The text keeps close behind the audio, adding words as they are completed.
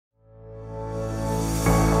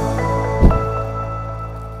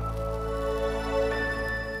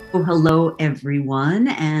Oh, hello, everyone,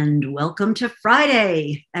 and welcome to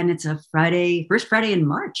Friday. And it's a Friday, first Friday in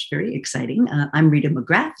March. Very exciting. I'm Rita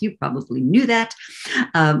McGrath. You probably knew that.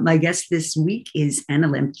 My guest this week is Anna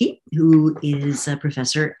Lembke, who is a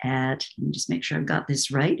professor at, let me just make sure I've got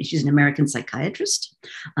this right. She's an American psychiatrist.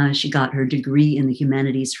 She got her degree in the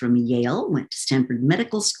humanities from Yale, went to Stanford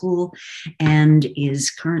Medical School, and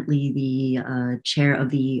is currently the chair of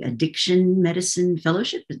the Addiction Medicine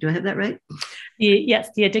Fellowship. Do I have that right? Yes,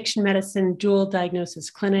 the Addiction Medicine Dual Diagnosis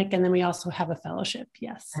Clinic. And then we also have a fellowship.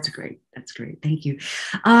 Yes. That's great. That's great. Thank you.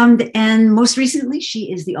 And most recently,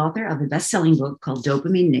 she is the author of a best-selling book called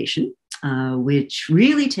Dopamine Nation, which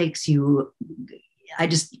really takes you, I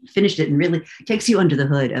just finished it and really takes you under the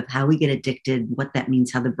hood of how we get addicted, what that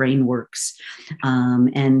means, how the brain works,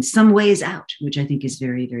 and some ways out, which I think is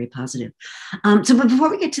very, very positive. But before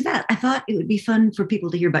we get to that, I thought it would be fun for people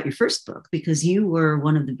to hear about your first book, because you were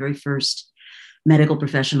one of the very first medical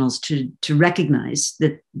professionals to recognize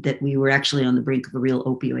that we were actually on the brink of a real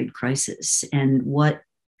opioid crisis and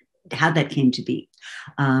how that came to be.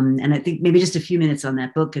 And I think maybe just a few minutes on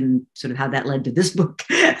that book and sort of how that led to this book.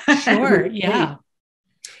 Sure. Yeah.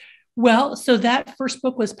 Well, so that first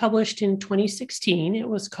book was published in 2016. It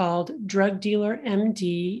was called Drug Dealer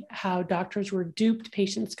MD: How Doctors Were Duped,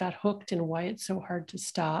 Patients Got Hooked, and Why It's So Hard to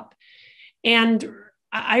Stop. And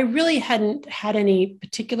I really hadn't had any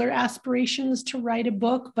particular aspirations to write a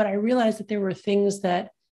book, but I realized that there were things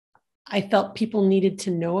that I felt people needed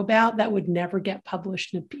to know about that would never get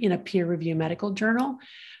published in a peer review medical journal.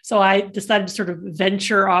 So I decided to sort of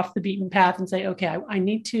venture off the beaten path and say, okay, I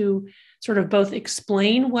need to sort of both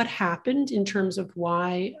explain what happened in terms of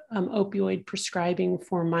why opioid prescribing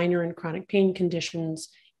for minor and chronic pain conditions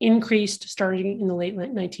increased starting in the late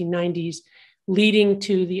 1990s, leading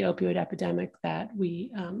to the opioid epidemic that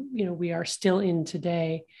we are still in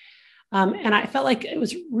today. And I felt like it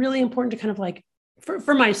was really important to kind of like,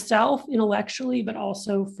 for myself intellectually, but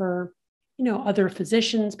also for, other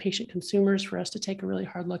physicians, patient consumers, for us to take a really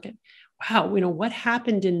hard look at, wow, what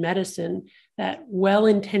happened in medicine that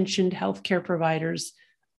well-intentioned healthcare providers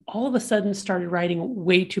all of a sudden started writing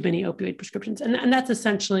way too many opioid prescriptions. And that's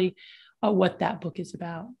essentially what that book is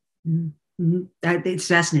about. Mm-hmm. Mm-hmm. It's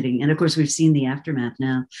fascinating. And of course, we've seen the aftermath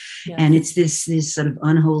now. Yes. And it's this sort of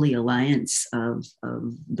unholy alliance of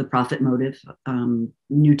the profit motive,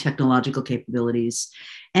 new technological capabilities,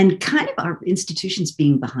 and kind of our institutions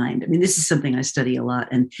being behind. I mean, this is something I study a lot.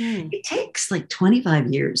 And it takes like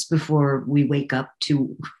 25 years before we wake up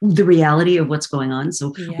to the reality of what's going on.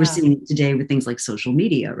 So we're seeing it today with things like social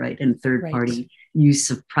media, right? And third-party use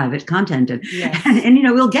of private content. And, yes. and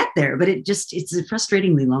we'll get there, but it's a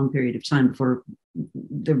frustratingly long period of time before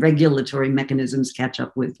the regulatory mechanisms catch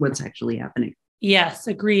up with what's actually happening. Yes,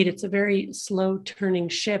 agreed. It's a very slow turning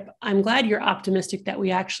ship. I'm glad you're optimistic that we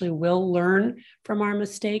actually will learn from our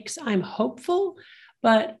mistakes. I'm hopeful,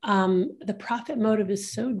 but the profit motive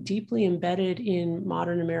is so deeply embedded in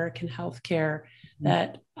modern American healthcare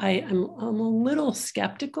that I'm a little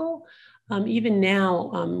skeptical. Even now,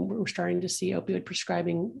 we're starting to see opioid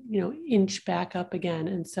prescribing, inch back up again.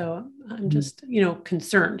 And so I'm just,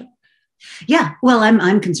 concerned. Yeah, well,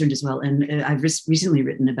 I'm concerned as well. And I've recently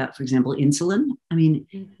written about, for example, insulin. I mean,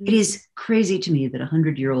 It is crazy to me that a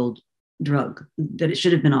 100-year-old drug that it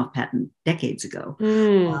should have been off patent decades ago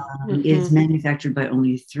is manufactured by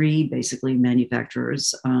only 3 basically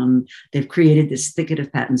manufacturers. They've created this thicket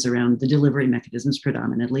of patents around the delivery mechanisms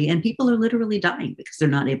predominantly, and people are literally dying because they're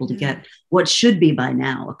not able to get what should be by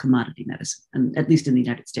now a commodity medicine, and at least in the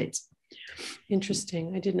United States.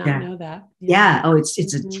 Interesting. I did not know that. Yeah. Oh, it's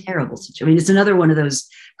a terrible situation. I mean, it's another one of those,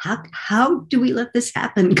 how do we let this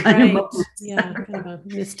happen kind of moments. Yeah, kind of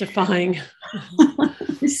mystifying.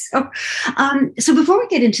 So before we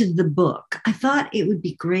get into the book, I thought it would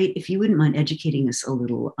be great if you wouldn't mind educating us a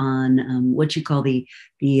little on what you call the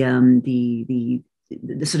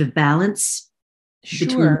sort of balance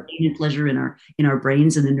between pain and pleasure in our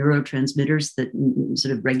brains and the neurotransmitters that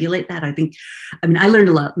sort of regulate that. I learned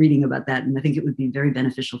a lot reading about that, and I think it would be very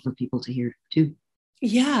beneficial for people to hear too.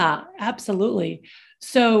 Yeah, absolutely.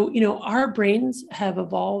 So, our brains have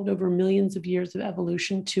evolved over millions of years of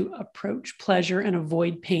evolution to approach pleasure and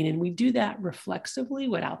avoid pain. And we do that reflexively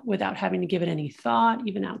without having to give it any thought,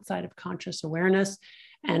 even outside of conscious awareness.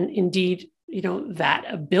 And indeed, that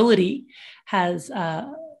ability has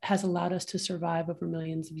allowed us to survive over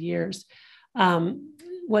millions of years.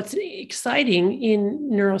 what's exciting in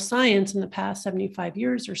neuroscience in the past 75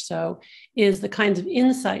 years or so is the kinds of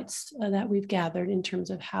insights that we've gathered in terms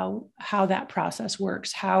of how that process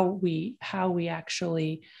works, how we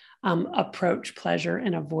actually approach pleasure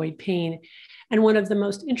and avoid pain. And one of the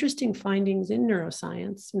most interesting findings in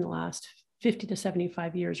neuroscience in the last 50 to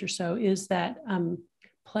 75 years or so is that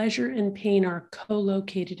pleasure and pain are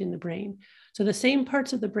co-located in the brain. So the same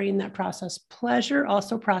parts of the brain that process pleasure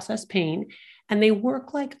also process pain, and they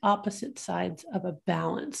work like opposite sides of a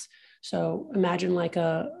balance. So imagine like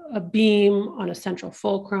a beam on a central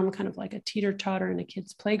fulcrum, kind of like a teeter-totter in a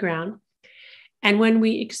kid's playground. And when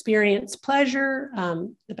we experience pleasure,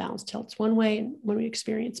 the balance tilts one way, and when we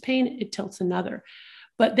experience pain, it tilts another.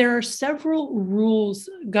 But there are several rules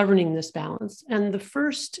governing this balance. And the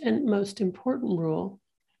first and most important rule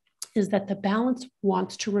is that the balance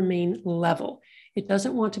wants to remain level. It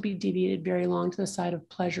doesn't want to be deviated very long to the side of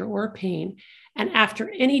pleasure or pain. And after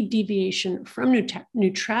any deviation from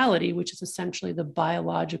neutrality, which is essentially the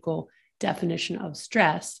biological definition of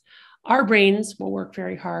stress, our brains will work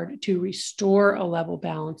very hard to restore a level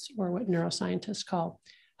balance, or what neuroscientists call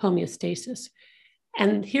homeostasis.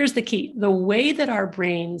 And here's the key. The way that our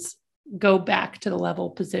brains go back to the level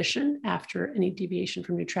position after any deviation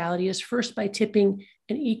from neutrality is first by tipping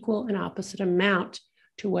an equal and opposite amount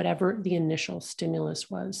to whatever the initial stimulus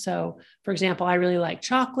was. So, for example, I really like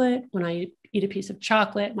chocolate. When I eat a piece of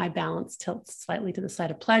chocolate, my balance tilts slightly to the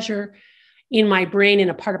side of pleasure. In my brain, in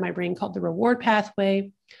a part of my brain called the reward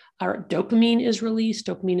pathway, our dopamine is released.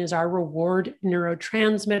 Dopamine is our reward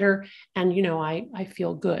neurotransmitter. And, I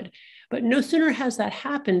feel good. But no sooner has that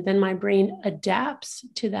happened than my brain adapts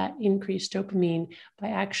to that increased dopamine by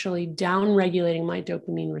actually downregulating my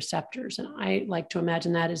dopamine receptors. And I like to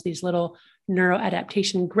imagine that as these little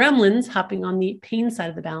neuroadaptation gremlins hopping on the pain side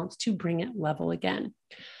of the balance to bring it level again.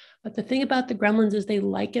 But the thing about the gremlins is they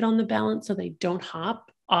like it on the balance, so they don't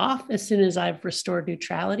hop off as soon as I've restored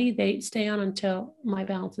neutrality. They stay on until my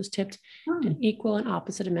balance is tipped an equal and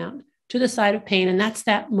opposite amount to the side of pain. And that's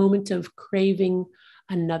that moment of craving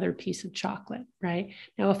another piece of chocolate, right?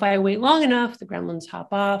 Now, if I wait long enough, the gremlins hop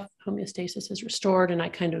off, homeostasis is restored, and I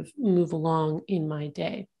kind of move along in my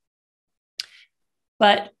day.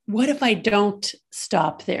 But what if I don't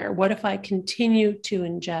stop there? What if I continue to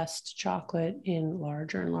ingest chocolate in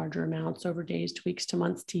larger and larger amounts over days to weeks to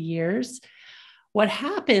months to years? What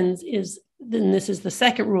happens is, then this is the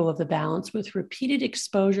second rule of the balance, with repeated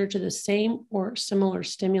exposure to the same or similar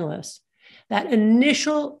stimulus, that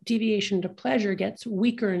initial deviation to pleasure gets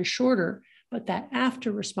weaker and shorter, but that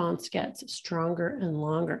after response gets stronger and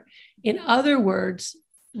longer. In other words,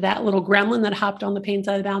 that little gremlin that hopped on the pain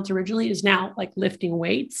side of the balance originally is now like lifting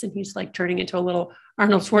weights, and he's like turning into a little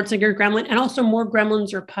Arnold Schwarzenegger gremlin, and also more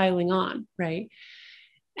gremlins are piling on, right?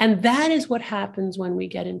 And that is what happens when we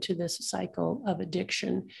get into this cycle of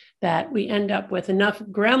addiction, that we end up with enough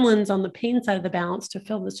gremlins on the pain side of the balance to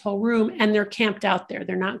fill this whole room, and they're camped out there.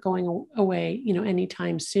 They're not going away,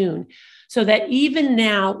 anytime soon. So that even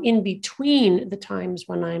now, in between the times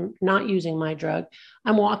when I'm not using my drug,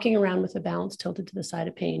 I'm walking around with the balance tilted to the side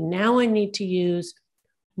of pain. Now I need to use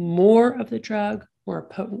more of the drug, more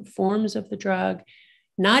potent forms of the drug,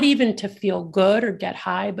 not even to feel good or get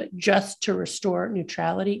high, but just to restore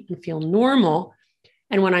neutrality and feel normal.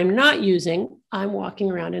 And when I'm not using, I'm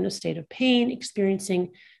walking around in a state of pain,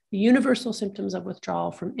 experiencing the universal symptoms of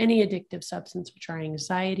withdrawal from any addictive substance, which are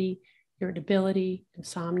anxiety, irritability,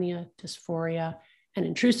 insomnia, dysphoria, and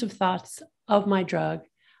intrusive thoughts of my drug,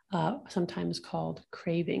 sometimes called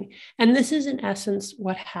craving. And this is in essence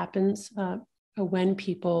what happens when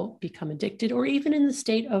people become addicted, or even in the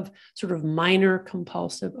state of sort of minor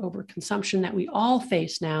compulsive overconsumption that we all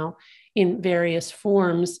face now in various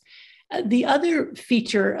forms. The other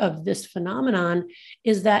feature of this phenomenon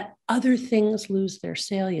is that other things lose their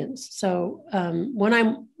salience. So when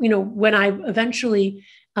I've eventually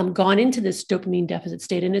gone into this dopamine deficit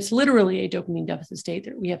state, and it's literally a dopamine deficit state,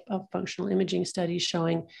 that we have functional imaging studies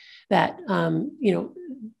showing that,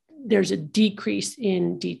 there's a decrease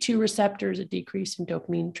in D2 receptors, a decrease in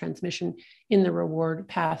dopamine transmission in the reward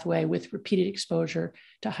pathway with repeated exposure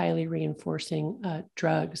to highly reinforcing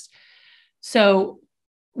drugs. So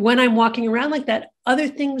when I'm walking around like that, other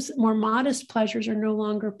things, more modest pleasures, are no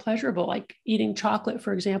longer pleasurable. Like eating chocolate,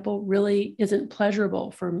 for example, really isn't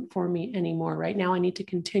pleasurable for me anymore. Right now, I need to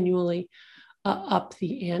continually up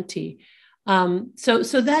the ante. So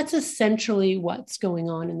that's essentially what's going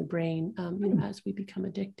on in the brain as we become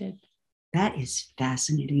addicted. That is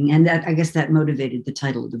fascinating. And that, I guess that motivated the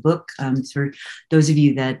title of the book. For those of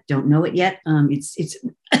you that don't know it yet, it's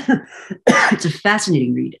it's a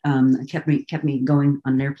fascinating read. It kept me going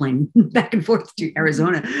on an airplane back and forth to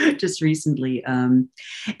Arizona just recently. And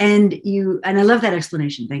I love that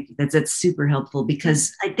explanation. Thank you. That's super helpful,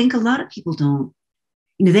 because I think a lot of people don't,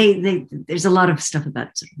 there's a lot of stuff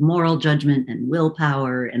about sort of moral judgment and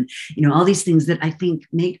willpower and, all these things that I think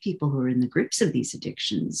make people who are in the grips of these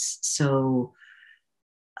addictions so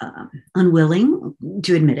unwilling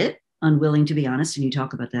to admit it, unwilling to be honest. And you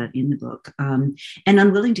talk about that in the book, and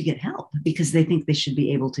unwilling to get help because they think they should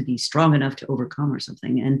be able to be strong enough to overcome or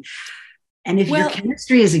something. And if your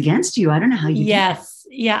chemistry is against you, I don't know how you do that.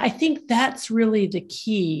 Yeah, I think that's really the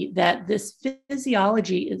key, that this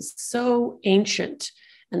physiology is so ancient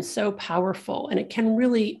and so powerful, and it can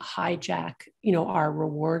really hijack, our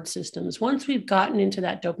reward systems. Once we've gotten into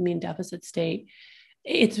that dopamine deficit state,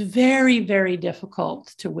 it's very, very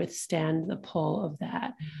difficult to withstand the pull of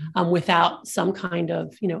that without some kind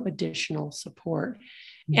of, additional support.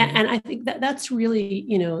 Mm-hmm. And I think that's really,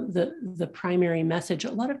 the primary message.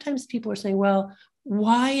 A lot of times people are saying, well,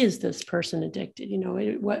 why is this person addicted?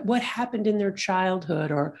 What happened in their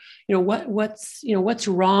childhood, or, what's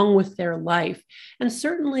wrong with their life? And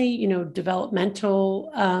certainly,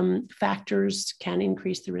 developmental factors can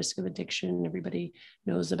increase the risk of addiction. Everybody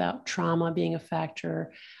knows about trauma being a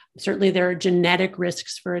factor. Certainly, there are genetic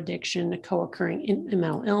risks for addiction. A co-occurring in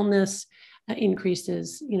mental illness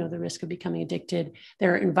increases, the risk of becoming addicted.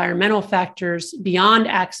 There are environmental factors beyond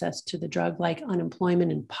access to the drug, like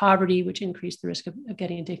unemployment and poverty, which increase the risk of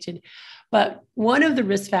getting addicted. But one of the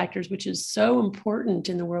risk factors, which is so important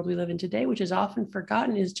in the world we live in today, which is often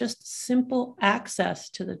forgotten, is just simple access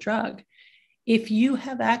to the drug. If you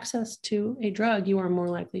have access to a drug, you are more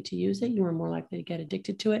likely to use it. You are more likely to get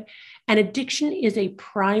addicted to it. And addiction is a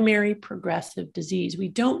primary progressive disease. We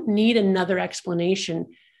don't need another explanation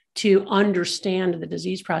to understand the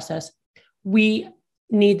disease process. We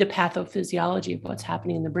need the pathophysiology of what's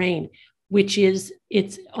happening in the brain, which is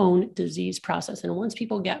its own disease process. And once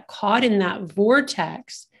people get caught in that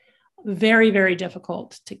vortex, very, very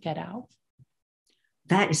difficult to get out.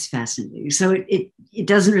 That is fascinating. So it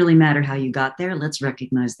doesn't really matter how you got there. Let's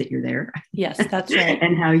recognize that you're there. Yes, that's right.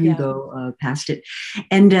 And how you go past it.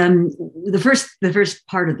 And the first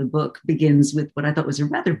part of the book begins with what I thought was a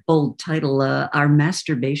rather bold title, Our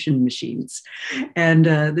Masturbation Machines. And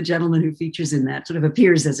the gentleman who features in that sort of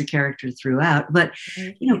appears as a character throughout, but,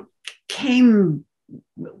 came...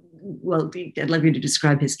 Well, I'd love you to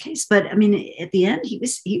describe his case, but I mean, at the end, he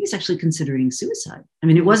was actually considering suicide. I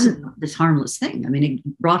mean, it wasn't this harmless thing. I mean,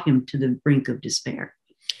 it brought him to the brink of despair.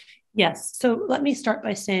 Yes. So let me start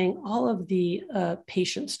by saying all of the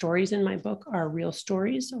patient stories in my book are real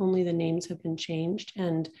stories. Only the names have been changed.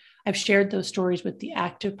 And I've shared those stories with the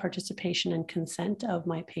active participation and consent of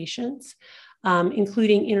my patients,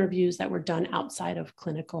 including interviews that were done outside of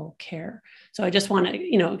clinical care. So I just want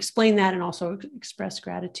to, explain that, and also express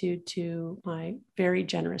gratitude to my very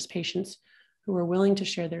generous patients who are willing to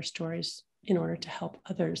share their stories in order to help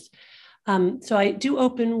others. So I do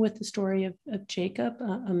open with the story of Jacob,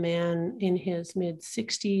 a man in his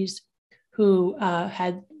mid-60s who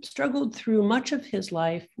had struggled through much of his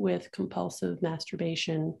life with compulsive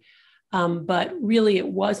masturbation. But really, it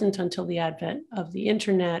wasn't until the advent of the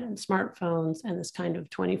internet and smartphones and this kind of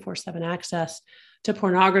 24/7 access to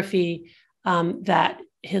pornography that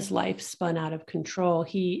his life spun out of control.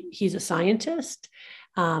 He's a scientist,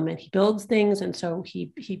 and he builds things. And so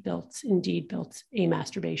he built a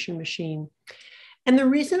masturbation machine. And the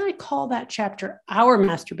reason I call that chapter Our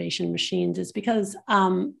Masturbation Machines is because,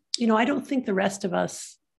 I don't think the rest of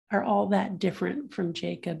us are all that different from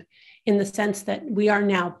Jacob, in the sense that we are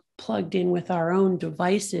now plugged in with our own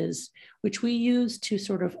devices, which we use to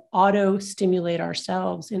sort of auto-stimulate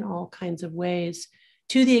ourselves in all kinds of ways,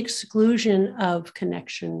 to the exclusion of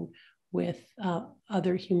connection with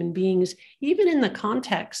other human beings, even in the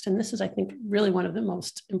context. And this is, I think, really one of the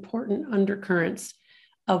most important undercurrents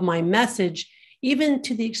of my message, even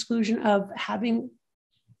to the exclusion of having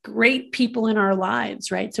great people in our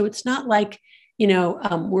lives, right? So it's not like,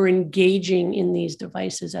 we're engaging in these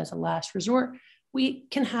devices as a last resort. We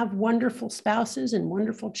can have wonderful spouses and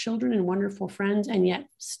wonderful children and wonderful friends, and yet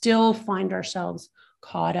still find ourselves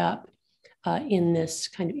caught up in this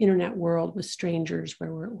kind of internet world with strangers,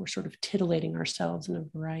 where we're sort of titillating ourselves in a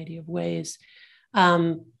variety of ways.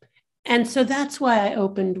 And so that's why I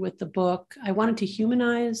opened with the book. I wanted to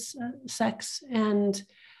humanize sex and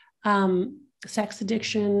sex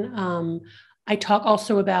addiction. I talk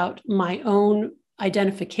also about my own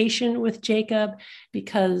identification with Jacob,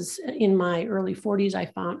 because in my early 40s, I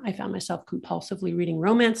found myself compulsively reading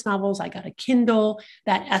romance novels. I got a Kindle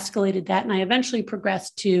that escalated that. And I eventually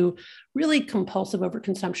progressed to really compulsive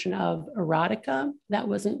overconsumption of erotica. That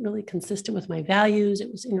wasn't really consistent with my values.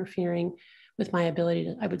 It was interfering with my ability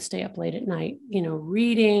to, I would stay up late at night,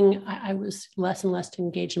 reading. I was less and less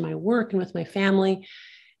engaged in my work and with my family.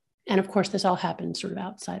 And of course, this all happened sort of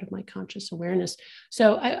outside of my conscious awareness.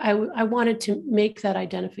 So I wanted to make that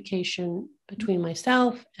identification between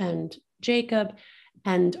myself and Jacob,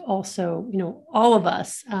 and also, all of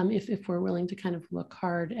us, if we're willing to kind of look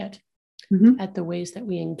hard at the ways that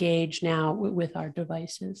we engage now with our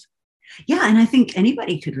devices. Yeah, and I think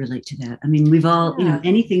anybody could relate to that. I mean, we've all,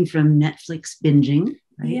 anything from Netflix binging,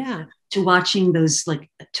 right? Yeah. To watching those like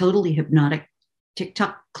totally hypnotic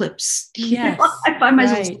TikTok clips. Yes, I find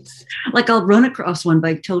myself like I'll run across one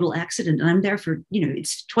by total accident, and I'm there for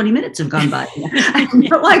it's 20 minutes have gone by. I have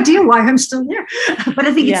no idea why I'm still there, but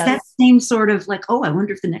I think it's that same sort of like, oh, I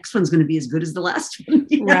wonder if the next one's going to be as good as the last one.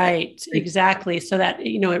 Right, exactly. So that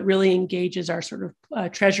it really engages our sort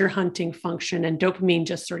of treasure hunting function, and dopamine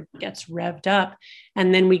just sort of gets revved up,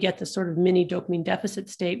 and then we get the sort of mini dopamine deficit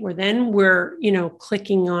state where then we're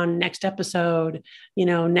clicking on next episode,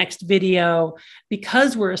 next video,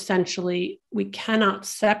 because we're essentially, we cannot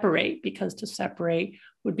separate, because to separate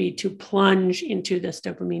would be to plunge into this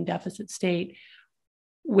dopamine deficit state,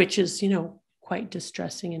 which is, quite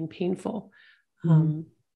distressing and painful.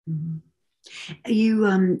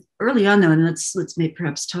 You early on though, and let's maybe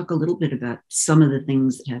perhaps talk a little bit about some of the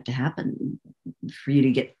things that have to happen for you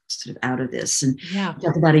to get sort of out of this. And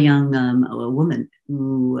talk about a young a woman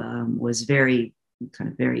who was very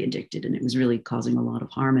addicted, and it was really causing a lot of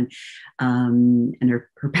harm. And her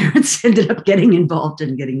parents ended up getting involved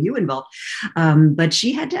and getting you involved. But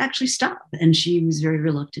she had to actually stop, and she was very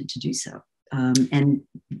reluctant to do so. And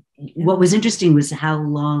what was interesting was how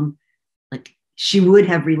long, like, she would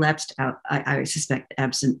have relapsed out, I suspect,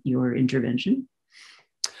 absent your intervention.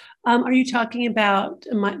 Are you talking about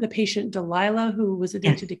the patient Delilah, who was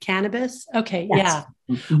addicted to cannabis? Okay, yeah.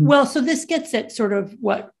 Well, so this gets at sort of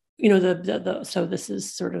what, so this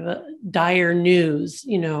is sort of a dire news,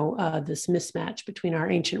 this mismatch between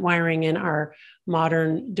our ancient wiring and our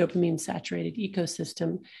modern dopamine saturated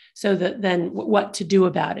ecosystem. So then what to do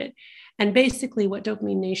about it? And basically what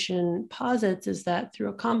Dopamine Nation posits is that through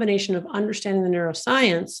a combination of understanding the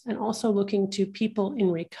neuroscience and also looking to people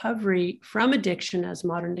in recovery from addiction as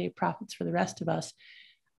modern day prophets for the rest of us,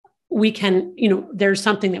 we can, there's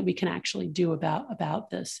something that we can actually do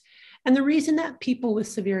about this. And the reason that people with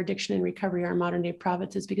severe addiction and recovery are modern day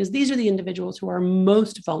prophets is because these are the individuals who are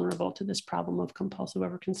most vulnerable to this problem of compulsive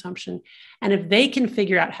overconsumption. And if they can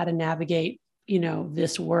figure out how to navigate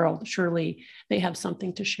this world, surely they have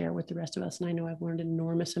something to share with the rest of us. And I know I've learned an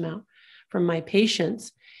enormous amount from my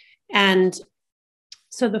patients. And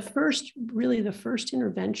so the first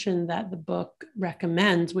intervention that the book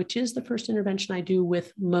recommends, which is the first intervention I do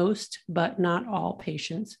with most, but not all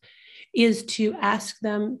patients, is to ask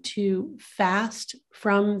them to fast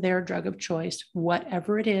from their drug of choice,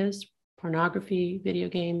 whatever it is: pornography, video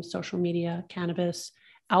games, social media, cannabis,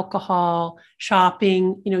 alcohol,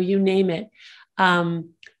 shopping, you name it,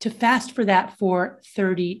 to fast for that for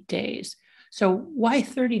 30 days. So why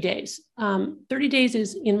 30 days? 30 days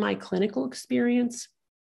is, in my clinical experience,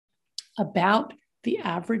 about the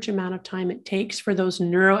average amount of time it takes for those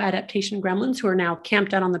neuroadaptation gremlins who are now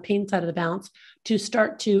camped out on the pain side of the balance to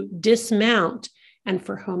start to dismount and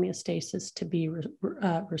for homeostasis to be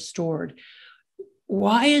restored.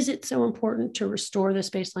 Why is it so important to restore this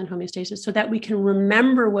baseline homeostasis? So that we can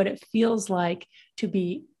remember what it feels like to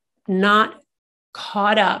be not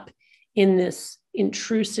caught up in this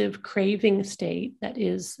intrusive craving state that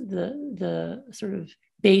is the sort of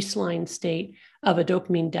baseline state of a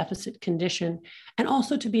dopamine deficit condition, and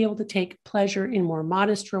also to be able to take pleasure in more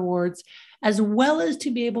modest rewards, as well as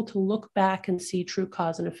to be able to look back and see true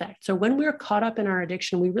cause and effect. So when we're caught up in our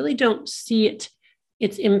addiction, we really don't see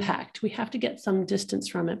its impact. We have to get some distance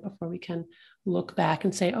from it before we can look back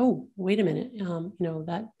and say, oh, wait a minute,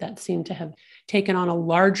 that seemed to have taken on a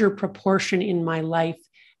larger proportion in my life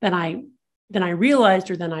than I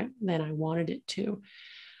realized or than I wanted it to.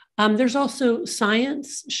 There's also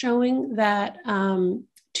science showing that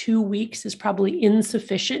 2 weeks is probably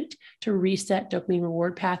insufficient to reset dopamine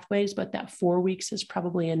reward pathways, but that 4 weeks is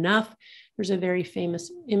probably enough. There's a very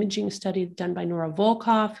famous imaging study done by Nora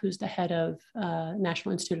Volkoff, who's the head of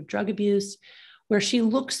National Institute of Drug Abuse, where she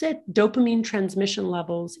looks at dopamine transmission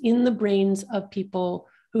levels in the brains of people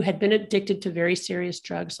who had been addicted to very serious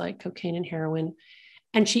drugs like cocaine and heroin,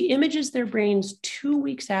 And she images their brains 2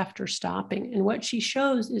 weeks after stopping. And what she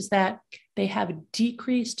shows is that they have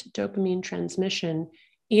decreased dopamine transmission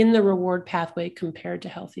in the reward pathway compared to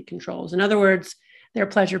healthy controls. In other words, their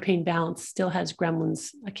pleasure-pain balance still has gremlins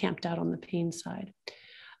camped out on the pain side.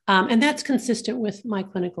 And that's consistent with my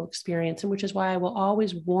clinical experience, and which is why I will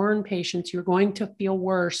always warn patients, you're going to feel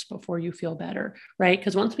worse before you feel better, right?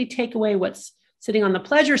 Because once we take away what's sitting on the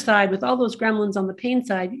pleasure side with all those gremlins on the pain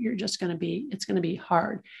side, it's going to be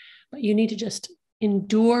hard. But you need to just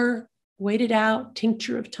endure, wait it out,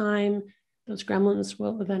 tincture of time. Those gremlins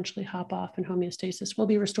will eventually hop off and homeostasis will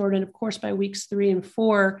be restored. And of course, by weeks 3 and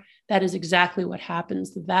 4, that is exactly what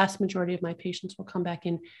happens. The vast majority of my patients will come back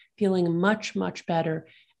in feeling much, much better,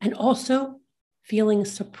 and also feeling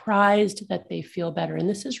surprised that they feel better. And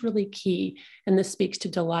this is really key. And this speaks to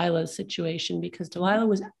Delilah's situation, because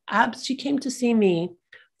Delilah she came to see me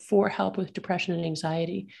for help with depression and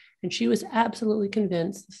anxiety. And she was absolutely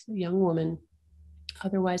convinced, this young woman,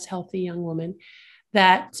 otherwise healthy young woman,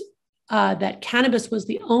 that cannabis was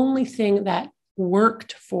the only thing that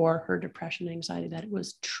worked for her depression and anxiety, that it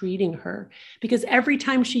was treating her. Because every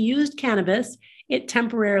time she used cannabis, it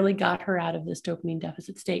temporarily got her out of this dopamine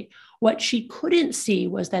deficit state. What she couldn't see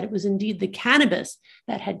was that it was indeed the cannabis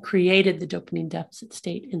that had created the dopamine deficit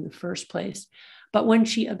state in the first place. But when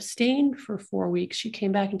she abstained for 4 weeks, she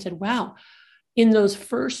came back and said, wow, in those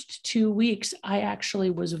first 2 weeks, I actually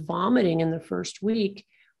was vomiting in the first week,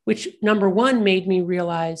 which, number one, made me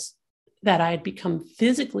realize that I had become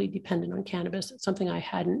physically dependent on cannabis, something I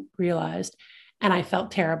hadn't realized, and I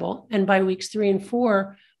felt terrible. And by weeks 3 and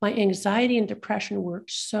 4, my anxiety and depression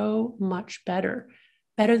worked so much better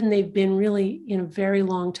than they've been really in a very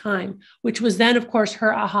long time, which was then, of course,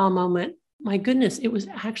 her aha moment. My goodness, it was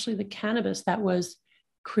actually the cannabis that was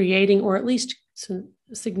creating, or at least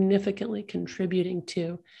significantly contributing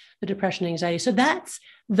to the depression and anxiety. So that's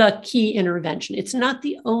the key intervention. It's not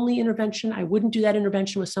the only intervention. I wouldn't do that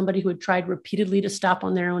intervention with somebody who had tried repeatedly to stop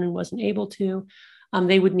on their own and wasn't able to.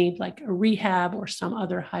 They would need like a rehab or some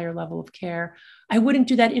other higher level of care. I wouldn't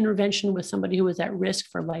do that intervention with somebody who was at risk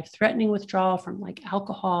for life-threatening withdrawal from like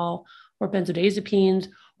alcohol or benzodiazepines,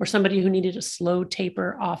 or somebody who needed a slow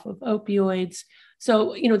taper off of opioids.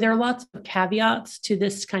 So, there are lots of caveats to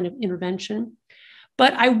this kind of intervention.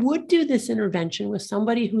 But I would do this intervention with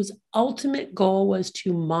somebody whose ultimate goal was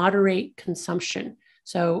to moderate consumption.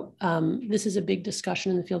 So this is a big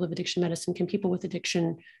discussion in the field of addiction medicine. Can people with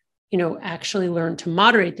addiction, actually learn to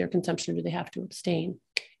moderate their consumption, or do they have to abstain?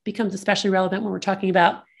 It becomes especially relevant when we're talking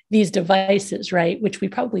about these devices, right? Which we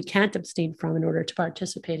probably can't abstain from in order to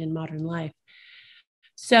participate in modern life.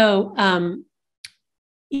 So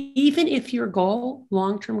even if your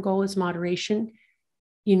long-term goal is moderation,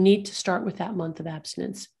 you need to start with that month of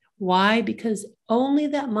abstinence. Why? Because only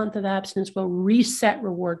that month of abstinence will reset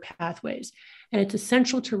reward pathways. And it's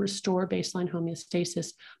essential to restore baseline homeostasis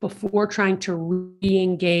before trying to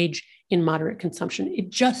re-engage in moderate consumption.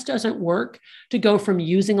 It just doesn't work to go from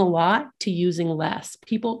using a lot to using less.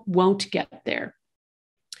 People won't get there.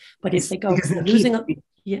 But if they go from using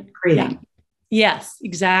yes,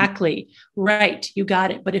 exactly. Right. You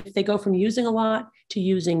got it. But if they go from using a lot to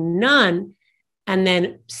using none, and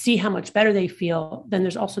then see how much better they feel, then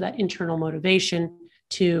there's also that internal motivation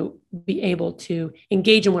to be able to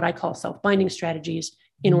engage in what I call self-binding strategies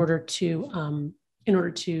in order to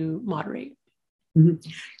moderate. Mm-hmm.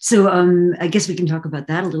 So I guess we can talk about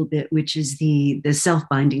that a little bit, which is the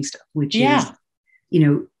self-binding stuff, which is,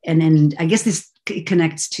 and I guess this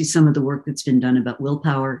connects to some of the work that's been done about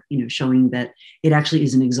willpower, showing that it actually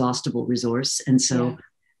is an exhaustible resource. And so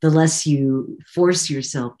the less you force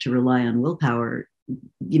yourself to rely on willpower,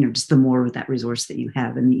 just the more of that resource that you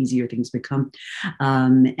have, and the easier things become.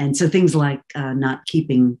 And so things like not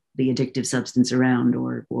keeping the addictive substance around,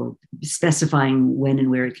 or specifying when and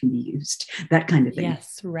where it can be used, that kind of thing.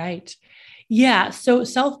 Yes, right. Yeah. So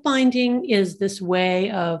self-binding is this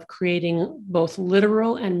way of creating both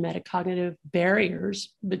literal and metacognitive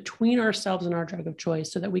barriers between ourselves and our drug of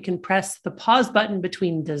choice, so that we can press the pause button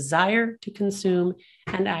between desire to consume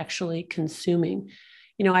and actually consuming.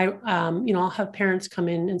 I'll have parents come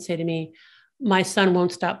in and say to me, my son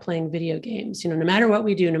won't stop playing video games, no matter what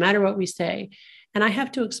we do, no matter what we say. And I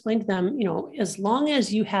have to explain to them, as long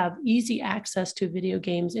as you have easy access to video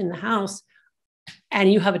games in the house,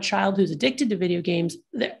 and you have a child who's addicted to video games,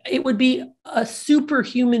 it would be a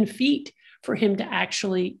superhuman feat for him to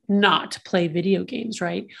actually not play video games,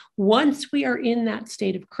 right? Once we are in that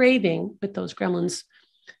state of craving with those gremlins,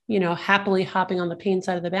 happily hopping on the pain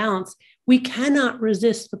side of the balance, we cannot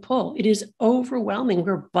resist the pull. It is overwhelming.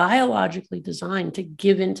 We're biologically designed to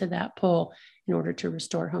give into that pull in order to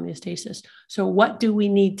restore homeostasis. So what do we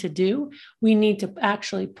need to do? We need to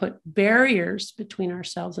actually put barriers between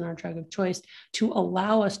ourselves and our drug of choice to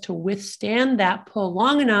allow us to withstand that pull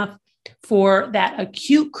long enough for that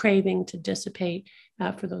acute craving to dissipate,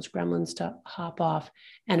 for those gremlins to hop off,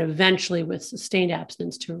 and eventually with sustained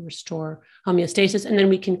abstinence to restore homeostasis. And then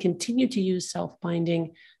we can continue to use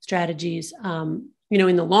self-binding strategies,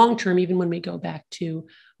 in the long term, even when we go back to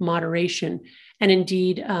moderation. And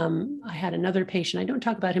indeed, I had another patient, I don't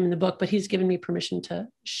talk about him in the book, but he's given me permission to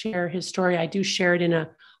share his story. I do share it in a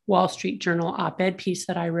Wall Street Journal op-ed piece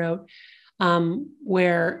that I wrote,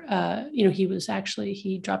 where,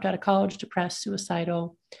 he dropped out of college, depressed,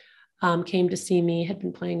 suicidal, came to see me, had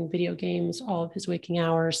been playing video games all of his waking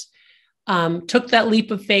hours, took that leap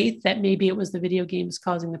of faith that maybe it was the video games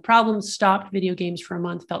causing the problem, stopped video games for a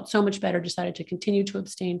month, felt so much better, decided to continue to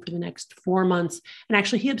abstain for the next 4 months. And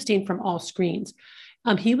actually he abstained from all screens.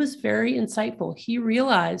 He was very insightful. He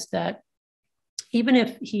realized that even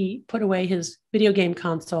if he put away his video game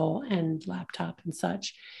console and laptop and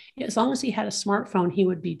such, as long as he had a smartphone, he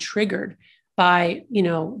would be triggered by,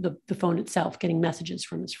 the phone itself, getting messages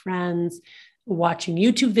from his friends, watching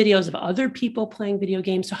YouTube videos of other people playing video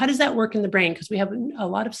games. So how does that work in the brain? Because we have a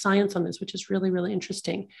lot of science on this, which is really, really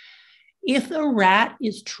interesting. If a rat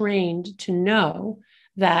is trained to know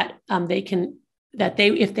that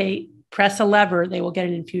if they press a lever, they will get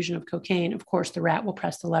an infusion of cocaine, of course, the rat will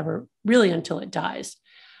press the lever really until it dies.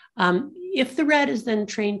 If the rat is then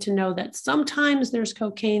trained to know that sometimes there's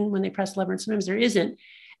cocaine when they press the lever and sometimes there isn't,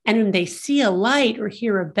 and when they see a light or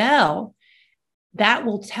hear a bell, that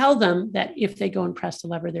will tell them that if they go and press the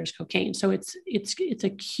lever, there's cocaine. So it's a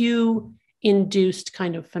cue-induced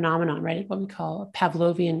kind of phenomenon, right? What we call a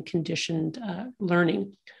Pavlovian conditioned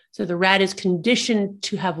learning. So the rat is conditioned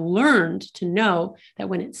to have learned to know that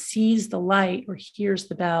when it sees the light or hears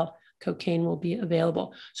the bell, cocaine will be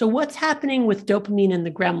available. So what's happening with dopamine and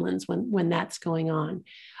the gremlins when that's going on?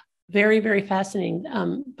 Very, very fascinating.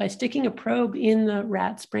 By sticking a probe in the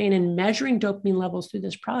rat's brain and measuring dopamine levels through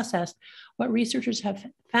this process, what researchers have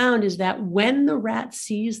found is that when the rat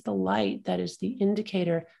sees the light, that is the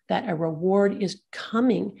indicator that a reward is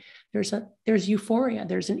coming, there's euphoria.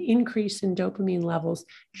 There's an increase in dopamine levels,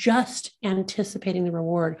 just anticipating the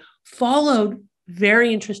reward, followed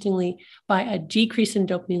very interestingly by a decrease in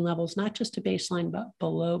dopamine levels, not just to baseline, but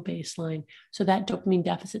below baseline. So that dopamine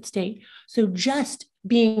deficit state. So just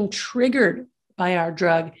being triggered by our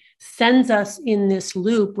drug sends us in this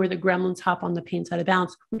loop where the gremlins hop on the pain side of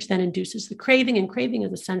balance, which then induces the craving. And craving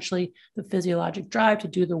is essentially the physiologic drive to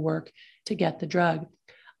do the work to get the drug.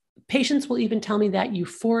 Patients will even tell me that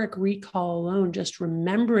euphoric recall alone, just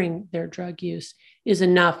remembering their drug use, is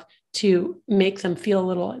enough to make them feel a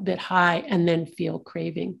little bit high and then feel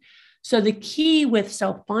craving. So the key with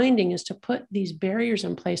self-binding is to put these barriers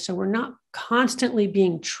in place so we're not constantly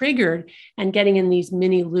being triggered and getting in these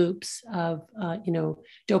mini loops of,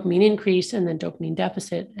 dopamine increase and then dopamine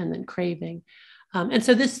deficit and then craving. And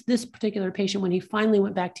so this particular patient, when he finally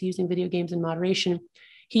went back to using video games in moderation,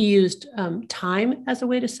 he used time as a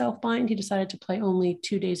way to self-bind. He decided to play only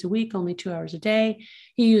 2 days a week, only 2 hours a day.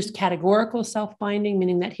 He used categorical self-binding,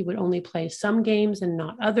 meaning that he would only play some games and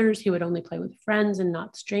not others. He would only play with friends and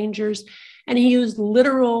not strangers. And he used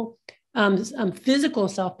literal physical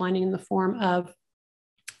self-binding in the form of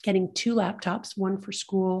getting 2 laptops, one for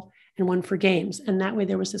school and one for games. And that way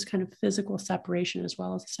there was this kind of physical separation as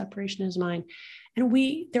well as a separation in his mind. And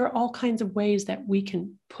there are all kinds of ways that we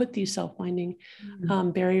can put these self-binding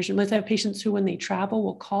barriers. And let's have patients who, when they travel,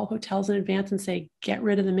 will call hotels in advance and say, get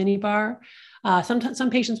rid of the minibar. Sometimes some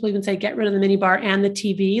patients will even say, get rid of the minibar and the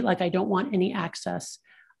TV. Like, I don't want any access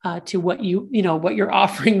to what what you're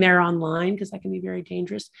offering there online, because that can be very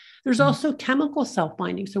dangerous. There's also chemical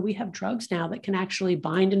self-binding. So we have drugs now that can actually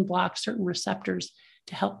bind and block certain receptors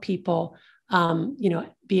to help people,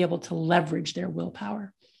 be able to leverage their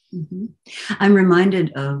willpower. Mm-hmm. I'm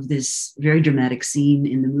reminded of this very dramatic scene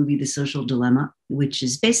in the movie The Social Dilemma, which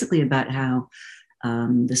is basically about how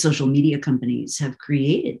the social media companies have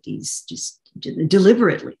created these, just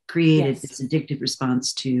deliberately created this addictive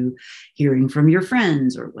response to hearing from your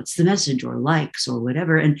friends or what's the message or likes or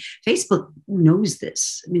whatever. And Facebook knows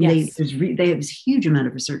this. I mean, they have this huge amount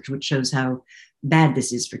of research which shows how bad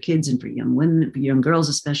this is for kids and for young women, for young girls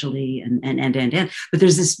especially, and. But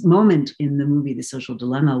there's this moment in the movie, The Social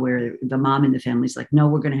Dilemma, where the mom in the family is like, no,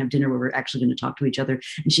 we're going to have dinner where we're actually going to talk to each other.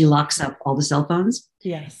 And she locks up all the cell phones.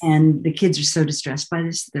 Yes. And the kids are so distressed by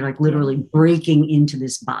this. They're like literally breaking into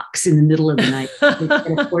this box in the middle of the night. They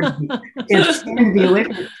can't afford to be away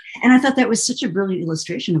from it. And I thought that was such a brilliant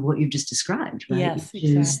illustration of what you've just described, right? Yes, Which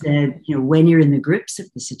exactly. is that, when you're in the grips of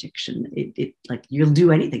this addiction, it like you'll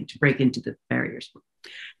do anything to break into the barriers.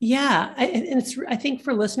 Yeah. And I think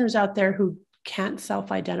for listeners out there who can't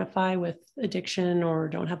self-identify with addiction or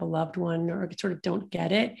don't have a loved one or sort of don't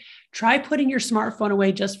get it, try putting your smartphone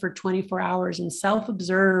away just for 24 hours and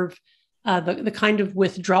self-observe the kind of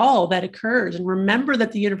withdrawal that occurs. And remember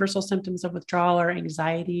that the universal symptoms of withdrawal are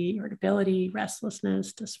anxiety, irritability,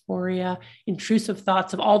 restlessness, dysphoria, intrusive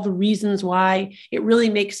thoughts of all the reasons why it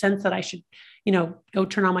really makes sense that I should, go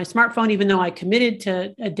turn on my smartphone, even though I committed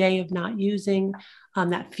to a day of not using.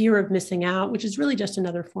 That fear of missing out, which is really just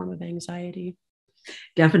another form of anxiety.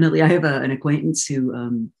 Definitely. I have an acquaintance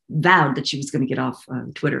who vowed that she was going to get off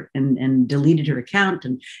Twitter and deleted her account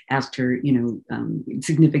and asked her,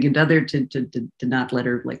 significant other to not let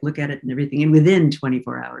her look at it and everything. And within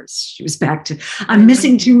 24 hours, she was back to, I'm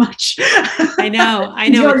missing too much. I know.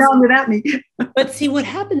 You're gone without me. But see, what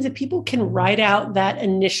happens if people can write out that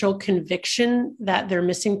initial conviction that they're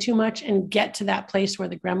missing too much and get to that place where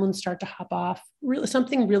the gremlins start to hop off, really,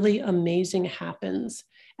 something really amazing happens.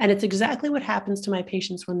 And it's exactly what happens to my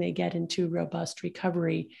patients when they get into robust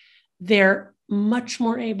recovery. They're much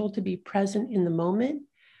more able to be present in the moment.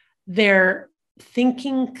 Their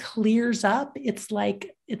thinking clears up. It's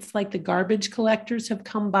like the garbage collectors have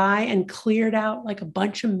come by and cleared out like a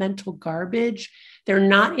bunch of mental garbage. They're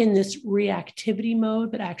not in this reactivity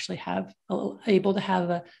mode, but actually able to have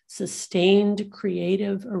a sustained,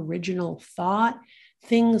 creative, original thought.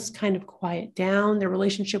 Things kind of quiet down. Their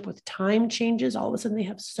relationship with time changes. All of a sudden they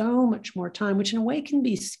have so much more time, which in a way can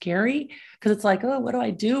be scary because it's like, oh, what do I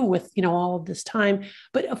do with, all of this time?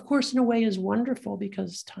 But of course, in a way is wonderful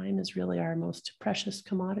because time is really our most precious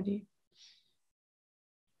commodity.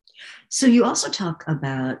 So you also talk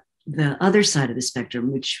about the other side of the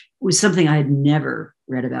spectrum, which was something I had never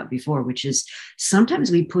read about before, which is sometimes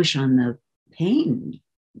we push on the pain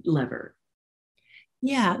lever.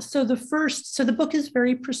 Yeah. So the book is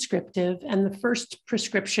very prescriptive, and the first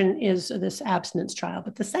prescription is this abstinence trial,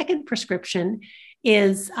 but the second prescription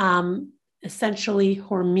is essentially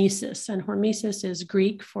hormesis, and hormesis is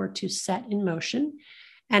Greek for to set in motion.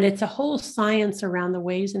 And it's a whole science around the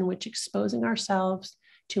ways in which exposing ourselves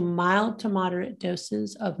to mild to moderate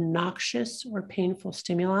doses of noxious or painful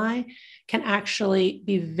stimuli can actually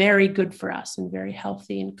be very good for us and very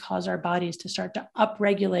healthy and cause our bodies to start to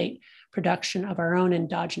upregulate production of our own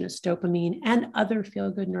endogenous dopamine and other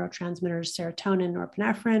feel-good neurotransmitters, serotonin,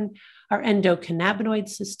 norepinephrine, our endocannabinoid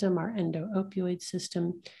system, our endo-opioid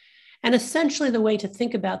system. And essentially the way to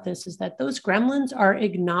think about this is that those gremlins are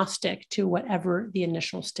agnostic to whatever the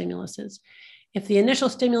initial stimulus is. If the initial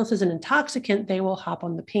stimulus is an intoxicant, they will hop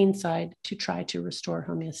on the pain side to try to restore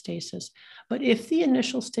homeostasis. But if the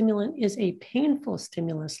initial stimulant is a painful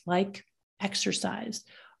stimulus like exercise,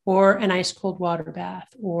 or an ice cold water bath,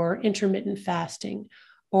 or intermittent fasting,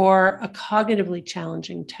 or a cognitively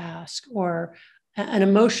challenging task, or an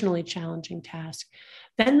emotionally challenging task,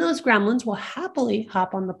 then those gremlins will happily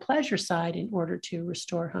hop on the pleasure side in order to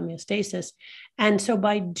restore homeostasis. And so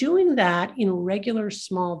by doing that in regular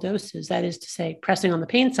small doses, that is to say, pressing on the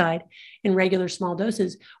pain side in regular small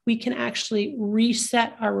doses, we can actually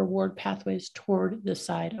reset our reward pathways toward the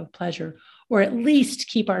side of pleasure, or at least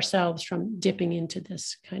keep ourselves from dipping into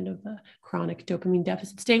this kind of a chronic dopamine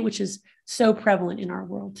deficit state, which is so prevalent in our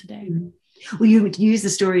world today. Mm-hmm. Well, you use the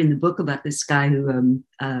story in the book about this guy who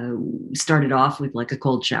started off with like a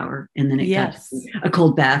cold shower, and then it got to be a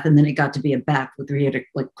cold bath, and then it got to be a bath where he had to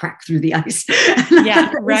crack through the ice.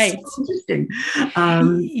 Yeah, right. So interesting.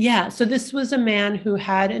 Yeah. So this was a man who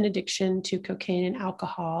had an addiction to cocaine and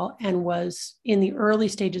alcohol and was in the early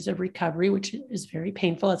stages of recovery, which is very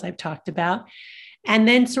painful, as I've talked about. And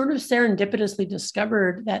then sort of serendipitously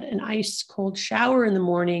discovered that an ice cold shower in the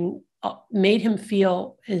morning made him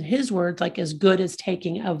feel, in his words, like as good as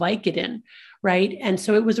taking a Vicodin, right? And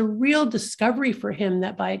so it was a real discovery for him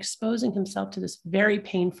that by exposing himself to this very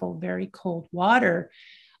painful, very cold water,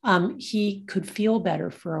 he could feel better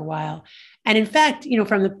for a while. And in fact,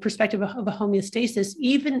 from the perspective of a homeostasis,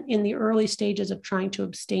 even in the early stages of trying to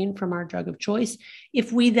abstain from our drug of choice,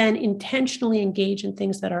 if we then intentionally engage in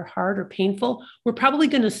things that are hard or painful, we're probably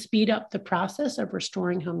going to speed up the process of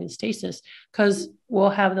restoring homeostasis because we'll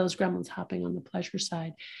have those gremlins hopping on the pleasure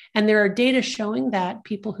side. And there are data showing that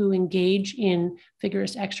people who engage in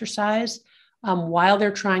vigorous exercise while they're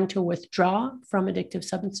trying to withdraw from addictive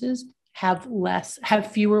substances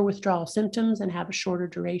have fewer withdrawal symptoms and have a shorter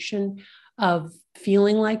duration of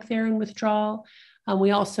feeling like they're in withdrawal.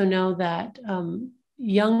 We also know that,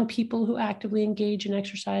 young people who actively engage in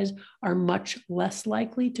exercise are much less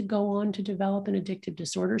likely to go on to develop an addictive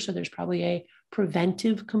disorder. So there's probably a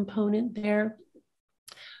preventive component there.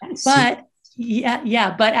 But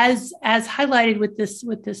but as highlighted with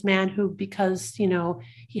this man who, because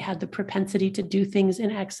he had the propensity to do things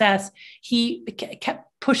in excess, he kept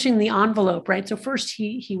pushing the envelope, right? So first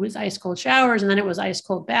he was ice cold showers, and then it was ice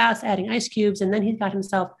cold baths, adding ice cubes, and then he got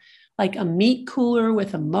himself like a meat cooler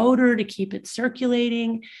with a motor to keep it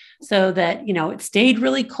circulating so that, it stayed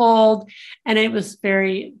really cold. And it was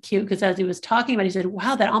very cute because as he was talking about it, he said,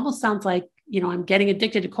 wow, that almost sounds like, I'm getting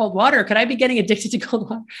addicted to cold water. Could I be getting addicted to cold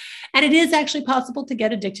water? And it is actually possible to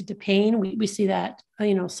get addicted to pain. We see that,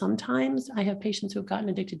 sometimes I have patients who have gotten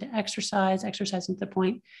addicted to exercising to the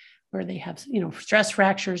point where they have, stress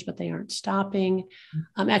fractures, but they aren't stopping.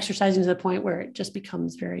 Exercising to the point where it just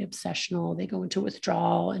becomes very obsessional. They go into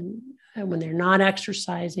withdrawal, and when they're not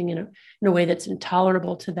exercising in a way that's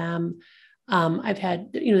intolerable to them. I've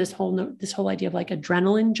had, this whole idea of like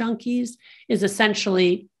adrenaline junkies is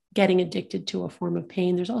essentially getting addicted to a form of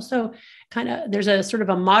pain. There's also there's a sort of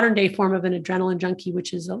a modern day form of an adrenaline junkie,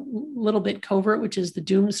 which is a little bit covert, which is the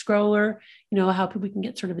doom scroller, how people can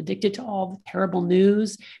get sort of addicted to all the terrible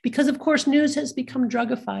news, because of course, news has become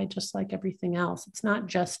drugified just like everything else. It's not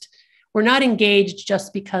just, we're not engaged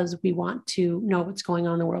just because we want to know what's going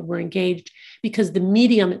on in the world. We're engaged because the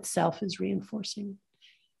medium itself is reinforcing.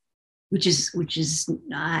 Which is,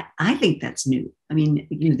 I think that's new. I mean,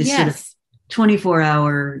 this yes. sort of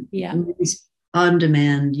 24-hour news on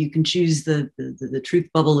demand. You can choose the truth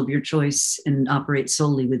bubble of your choice and operate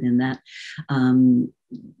solely within that.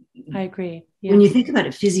 I agree. Yeah. When you think about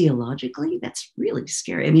it physiologically, that's really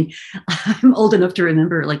scary. I mean, I'm old enough to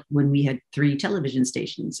remember like when we had 3 television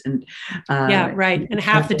stations, and right. And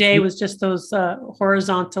half the day was just those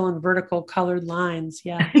horizontal and vertical colored lines.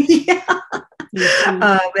 Yeah.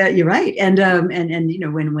 You're right. And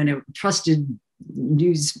when a trusted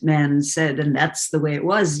newsman said, and that's the way it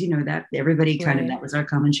was, that everybody that was our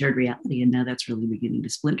common shared reality. And now that's really beginning to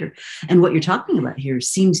splinter. And what you're talking about here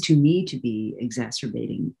seems to me to be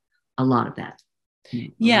exacerbating a lot of that.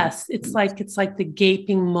 Yes. It's like the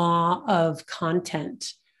gaping maw of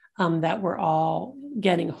content that we're all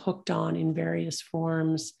getting hooked on in various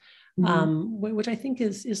forms, which I think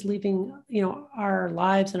is leaving, our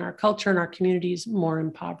lives and our culture and our communities more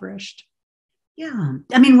impoverished. Yeah.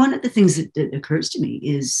 I mean, one of the things that occurs to me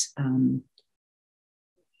is,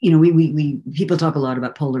 we people talk a lot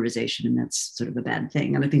about polarization, and that's sort of a bad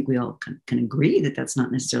thing. And I think we all can agree that that's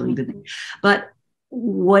not necessarily a good thing. But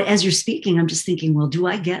as you're speaking, I'm just thinking, well, do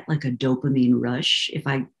I get like a dopamine rush if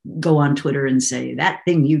I go on Twitter and say that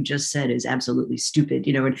thing you just said is absolutely stupid,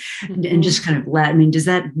 and just kind of I mean, does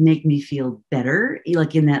that make me feel better,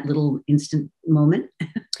 like in that little instant moment,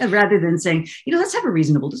 rather than saying, let's have a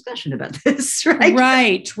reasonable discussion about this,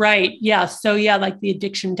 right? Right. Yeah. So like the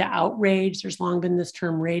addiction to outrage, there's long been this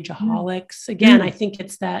term rageaholics. Again, I think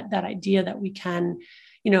it's that idea that we can,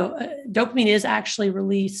 dopamine is actually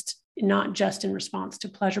released not just in response to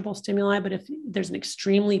pleasurable stimuli, but if there's an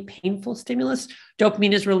extremely painful stimulus,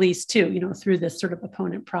 dopamine is released too, through this sort of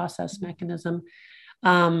opponent process mechanism.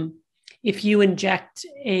 If you inject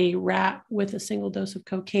a rat with a single dose of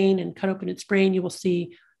cocaine and cut open its brain, you will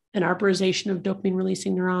see an arborization of dopamine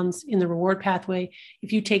releasing neurons in the reward pathway.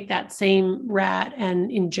 If you take that same rat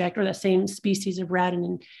and inject, or that same species of rat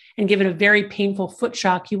and give it a very painful foot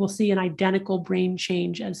shock, you will see an identical brain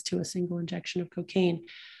change as to a single injection of cocaine.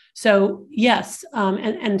 So yes,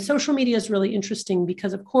 and social media is really interesting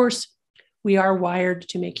because, of course, we are wired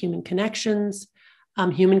to make human connections.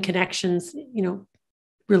 Human connections,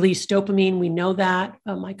 release dopamine. We know that.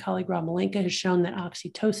 My colleague Rita McGrath has shown that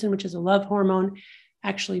oxytocin, which is a love hormone,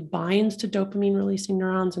 actually binds to dopamine releasing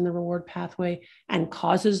neurons in the reward pathway and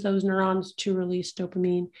causes those neurons to release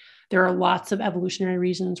dopamine. There are lots of evolutionary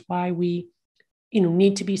reasons why we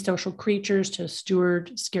need to be social creatures, to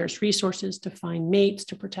steward scarce resources, to find mates,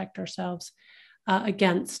 to protect ourselves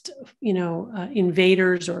against,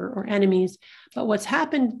 invaders or enemies. But what's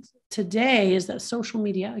happened today is that social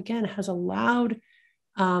media, again, has allowed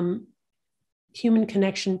human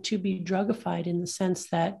connection to be drugified in the sense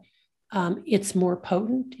that it's more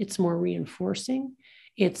potent, it's more reinforcing.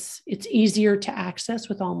 It's easier to access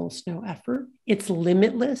with almost no effort. It's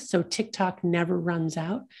limitless. So TikTok never runs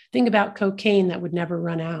out. Think about cocaine that would never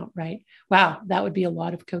run out, right? Wow, that would be a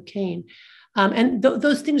lot of cocaine. And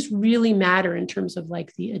those things really matter in terms of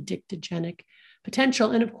like the addictogenic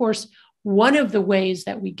potential. And of course, one of the ways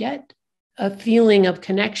that we get a feeling of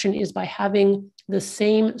connection is by having the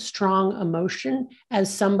same strong emotion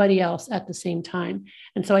as somebody else at the same time.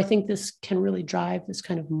 And so I think this can really drive this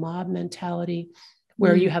kind of mob mentality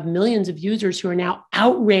where you have millions of users who are now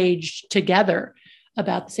outraged together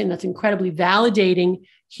about the same. That's incredibly validating,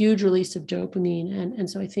 huge release of dopamine. And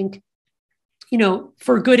so I think,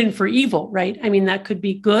 for good and for evil, right? I mean, that could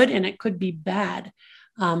be good and it could be bad.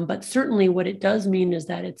 But certainly what it does mean is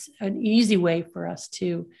that it's an easy way for us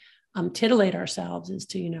to titillate ourselves, is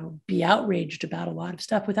to, be outraged about a lot of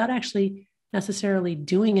stuff without actually necessarily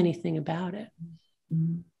doing anything about it.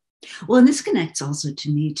 Mm-hmm. Well, and this connects also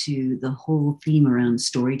to me to the whole theme around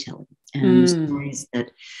storytelling and the stories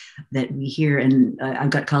that we hear. And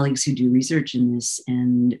I've got colleagues who do research in this,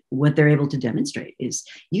 and what they're able to demonstrate is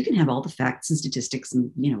you can have all the facts and statistics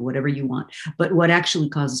and whatever you want, but what actually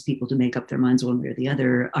causes people to make up their minds one way or the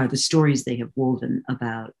other are the stories they have woven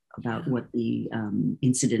about what the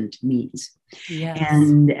incident means. Yes.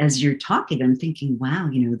 And as you're talking, I'm thinking, wow,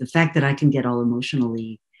 the fact that I can get all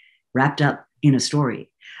emotionally wrapped up in a story,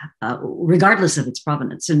 regardless of its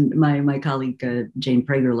provenance. And my colleague, Jane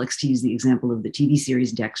Prager, likes to use the example of the TV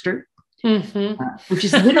series Dexter, which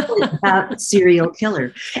is literally about a serial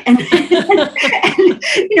killer. And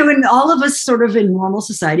and all of us sort of in normal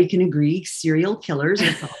society can agree serial killers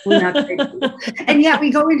are probably not great people. And yet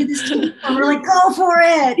we go into this TV and we're like, go for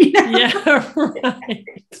it. Yeah, right.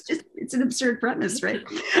 It's an absurd premise, right?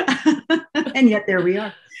 And yet there we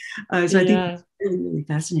are. So I think it's really, really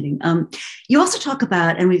fascinating. You also talk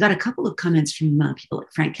about, and we got a couple of comments from people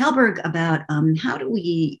like Frank Kelberg about how do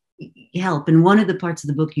we help? And one of the parts of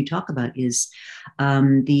the book you talk about is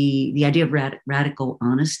the idea of radical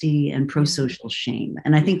honesty and pro-social shame.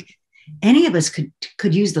 And I think any of us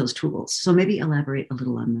could use those tools. So maybe elaborate a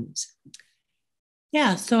little on those.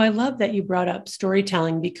 Yeah, so I love that you brought up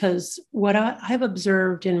storytelling, because what I've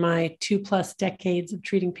observed in my 2+ decades of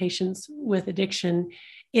treating patients with addiction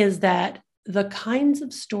is that the kinds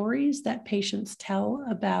of stories that patients tell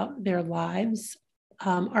about their lives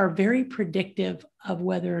are very predictive of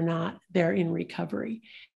whether or not they're in recovery.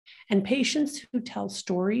 And patients who tell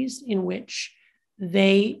stories in which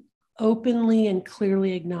they openly and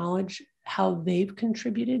clearly acknowledge how they've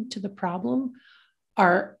contributed to the problem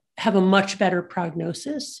have a much better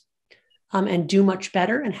prognosis and do much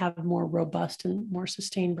better and have more robust and more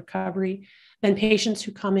sustained recovery than patients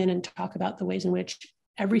who come in and talk about the ways in which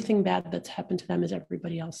everything bad that's happened to them is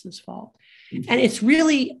everybody else's fault. And it's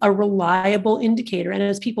really a reliable indicator. And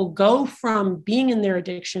as people go from being in their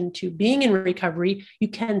addiction to being in recovery, you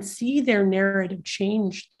can see their narrative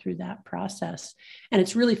change through that process. And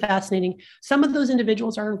it's really fascinating. Some of those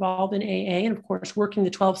individuals are involved in AA. And of course, working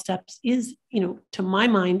the 12 steps is, to my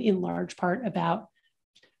mind, in large part about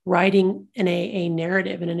writing an AA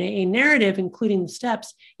narrative. And an AA narrative, including the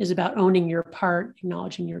steps, is about owning your part,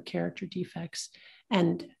 acknowledging your character defects,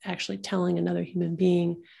 and actually telling another human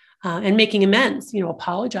being and making amends,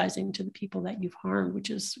 apologizing to the people that you've harmed, which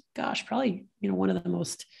is, probably, one of the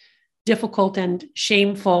most difficult and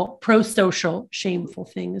shameful, pro-social, shameful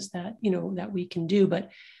things that, that we can do,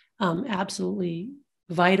 but absolutely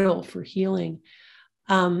vital for healing.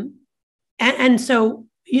 And so,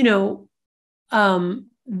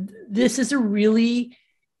 this is a really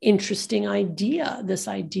interesting idea, this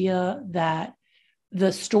idea that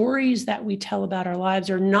the stories that we tell about our lives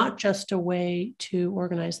are not just a way to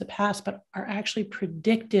organize the past, but are actually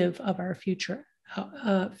predictive of our future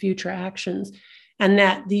actions. And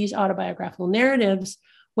that these autobiographical narratives,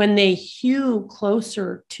 when they hew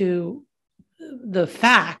closer to the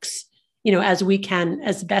facts,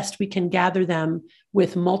 as best we can gather them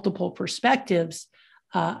with multiple perspectives,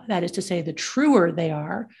 that is to say, the truer they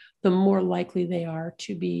are, the more likely they are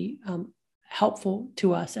to be helpful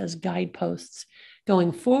to us as guideposts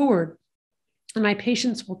going forward. And my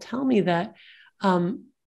patients will tell me that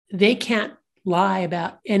they can't lie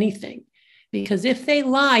about anything, because if they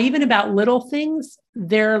lie, even about little things,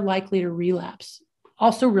 they're likely to relapse.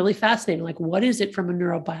 Also really fascinating, like what is it from a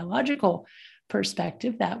neurobiological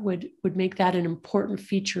perspective that would make that an important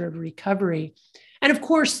feature of recovery? And of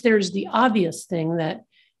course, there's the obvious thing that,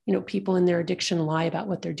 people in their addiction lie about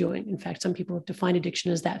what they're doing. In fact, some people have defined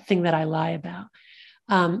addiction as that thing that I lie about.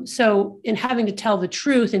 So in having to tell the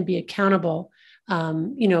truth and be accountable,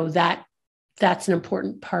 that's an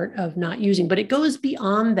important part of not using, but it goes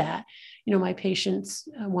beyond that. My patients,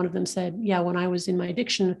 one of them said, when I was in my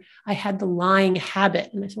addiction, I had the lying habit.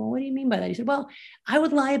 And I said, well, what do you mean by that? He said, well, I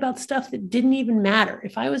would lie about stuff that didn't even matter.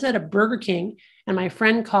 If I was at a Burger King and my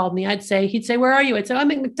friend called me, he'd say, where are you? I'd say,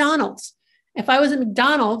 I'm at McDonald's. If I was at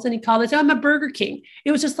McDonald's and he called, I'd say, I'm at Burger King.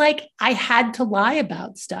 It was just like, I had to lie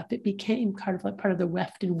about stuff. It became kind of like part of the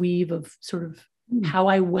weft and weave of sort of how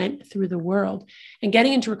I went through the world. And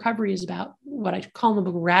getting into recovery is about what I call in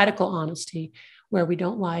the book, radical honesty, where we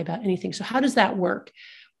don't lie about anything. So how does that work?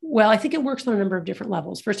 Well, I think it works on a number of different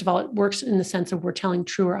levels. First of all, it works in the sense of we're telling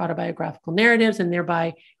truer autobiographical narratives and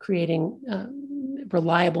thereby creating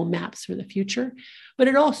reliable maps for the future. But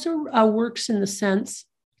it also works in the sense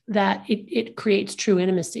that it creates true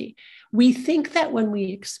intimacy. We think that when we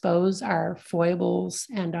expose our foibles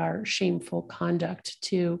and our shameful conduct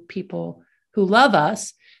to people who love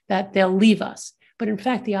us, that they'll leave us. But in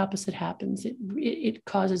fact, the opposite happens. It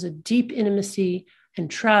causes a deep intimacy and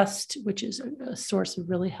trust, which is a source of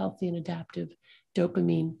really healthy and adaptive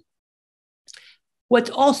dopamine. What's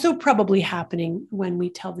also probably happening when we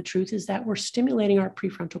tell the truth is that we're stimulating our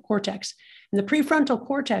prefrontal cortex. And the prefrontal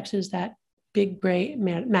cortex is that big gray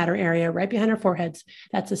matter area right behind our foreheads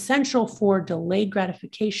that's essential for delayed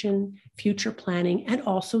gratification, future planning, and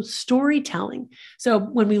also storytelling. So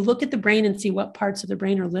when we look at the brain and see what parts of the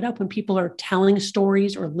brain are lit up when people are telling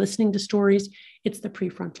stories or listening to stories, it's the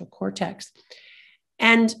prefrontal cortex.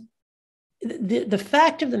 And the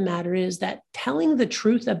fact of the matter is that telling the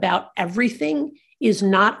truth about everything is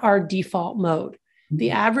not our default mode.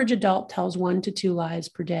 The average adult tells 1 to 2 lies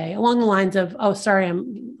per day along the lines of, oh, sorry,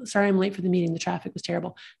 I'm late for the meeting. The traffic was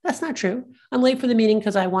terrible. That's not true. I'm late for the meeting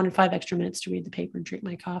because I wanted 5 extra minutes to read the paper and drink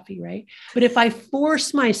my coffee, right? But if I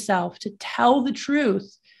force myself to tell the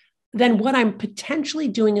truth, then what I'm potentially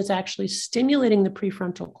doing is actually stimulating the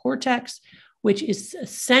prefrontal cortex, which is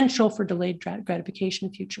essential for delayed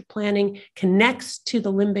gratification, future planning, connects to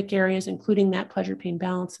the limbic areas, including that pleasure, pain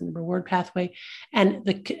balance and the reward pathway. And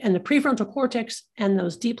the prefrontal cortex and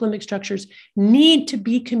those deep limbic structures need to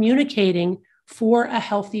be communicating for a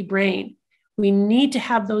healthy brain. We need to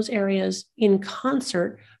have those areas in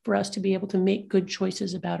concert for us to be able to make good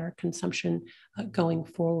choices about our consumption going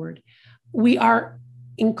forward. We have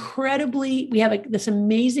this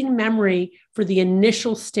amazing memory for the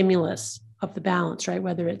initial stimulus of the balance, right?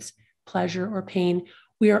 Whether it's pleasure or pain,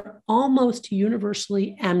 we are almost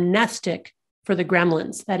universally amnestic for the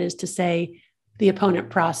gremlins. That is to say, the opponent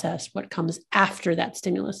process, what comes after that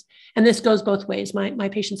stimulus. And this goes both ways. My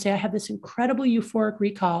patients say, I have this incredible euphoric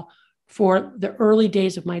recall for the early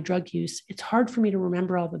days of my drug use. It's hard for me to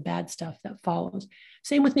remember all the bad stuff that follows.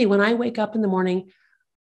 Same with me. When I wake up in the morning,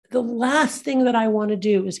 the last thing that I want to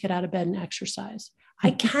do is get out of bed and exercise. I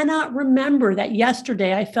cannot remember that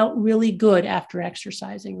yesterday I felt really good after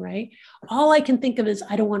exercising, right? All I can think of is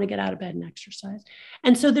I don't want to get out of bed and exercise.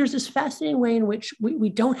 And so there's this fascinating way in which we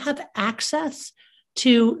don't have access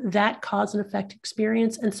to that cause and effect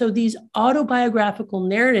experience. And so these autobiographical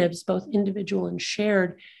narratives, both individual and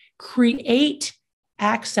shared, create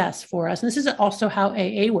access for us. And this is also how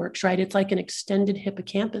AA works, right? It's like an extended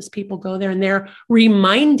hippocampus. People go there and they're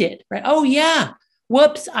reminded, right? Oh yeah,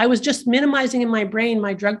 whoops, I was just minimizing in my brain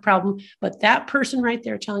my drug problem, but that person right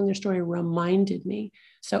there telling their story reminded me.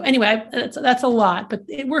 So anyway, that's a lot, but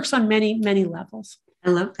it works on many, many levels. I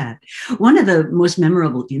love that. One of the most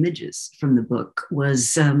memorable images from the book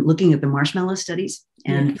was looking at the marshmallow studies.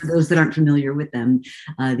 And for those that aren't familiar with them,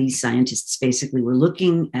 these scientists basically were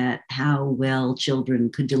looking at how well children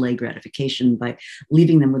could delay gratification by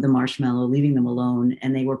leaving them with a marshmallow, leaving them alone.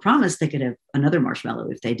 And they were promised they could have another marshmallow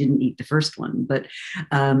if they didn't eat the first one. But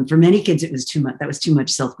for many kids, it was too much. That was too much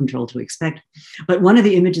self-control to expect. But one of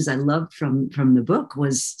the images I loved from the book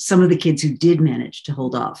was some of the kids who did manage to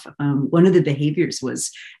hold off. One of the behaviors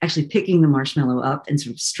was actually picking the marshmallow up and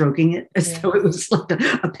sort of stroking it as though it was like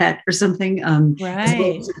a pet or something. As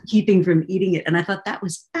well as keeping from eating it. And I thought that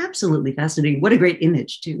was absolutely fascinating. What a great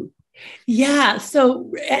image too. Yeah.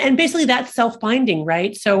 So, and basically that's self-binding,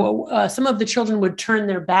 right? So some of the children would turn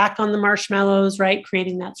their back on the marshmallows, right?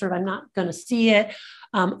 Creating that sort of, I'm not going to see it.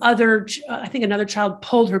 I think another child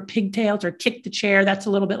pulled her pigtails or kicked the chair. That's a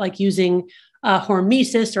little bit like using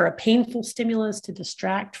hormesis or a painful stimulus to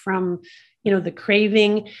distract from the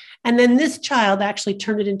craving. And then this child actually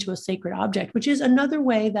turned it into a sacred object, which is another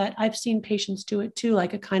way that I've seen patients do it too,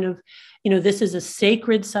 like a kind of, this is a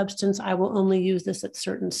sacred substance. I will only use this at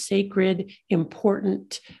certain sacred,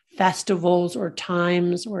 important festivals or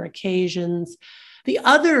times or occasions. The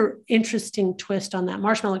other interesting twist on that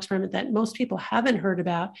marshmallow experiment that most people haven't heard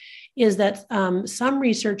about is that some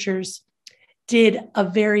researchers did a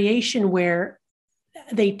variation where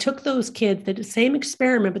they took those kids, they did the same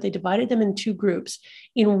experiment, but they divided them in 2 groups.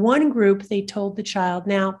 In one group, they told the child,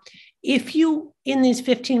 now, if you, in these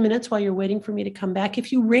 15 minutes while you're waiting for me to come back,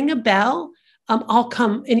 if you ring a bell, I'll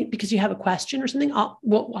come, and because you have a question or something,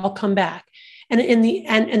 I'll come back. And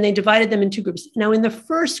and they divided them in 2 groups. Now, in the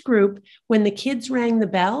first group, when the kids rang the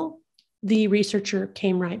bell, the researcher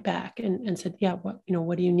came right back and said, yeah, what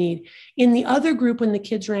do you need? In the other group, when the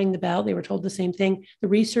kids rang the bell, they were told the same thing. The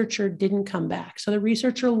researcher didn't come back. So the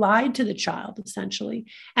researcher lied to the child, essentially.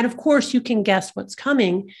 And of course, you can guess what's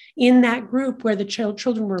coming. In that group where the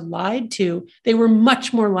children were lied to, they were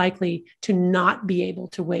much more likely to not be able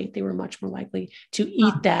to wait. They were much more likely to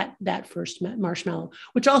eat that first marshmallow,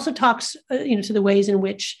 which also talks, to the ways in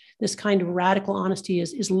which this kind of radical honesty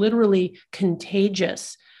is literally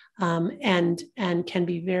contagious. And can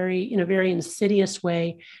be in a very insidious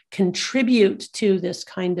way, contribute to this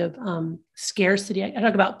kind of scarcity. I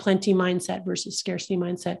talk about plenty mindset versus scarcity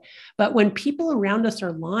mindset. But when people around us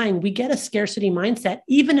are lying, we get a scarcity mindset,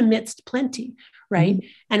 even amidst plenty, right? Mm-hmm.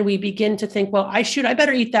 And we begin to think, well, I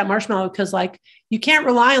better eat that marshmallow because you can't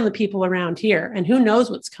rely on the people around here. And who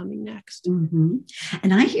knows what's coming next. Mm-hmm.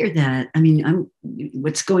 And I hear that. I mean,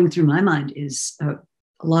 what's going through my mind is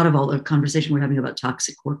a lot of all the conversation we're having about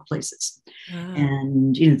toxic workplaces.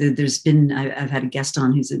 And, I've had a guest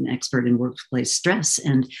on who's an expert in workplace stress.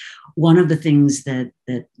 And one of the things that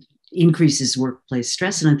increases workplace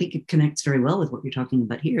stress, and I think it connects very well with what you're talking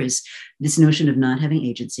about here, is this notion of not having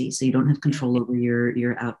agency. So you don't have control over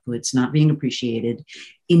your outputs, not being appreciated,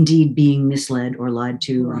 indeed being misled or lied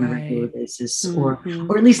to on a regular basis, or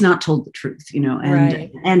at least not told the truth,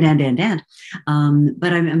 and.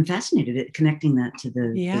 But I'm fascinated at connecting that to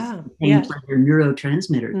the pain pleasure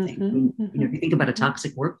neurotransmitter thing. I mean, if you think about a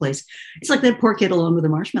toxic workplace, it's like that poor kid along with a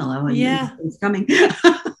marshmallow, and it's coming.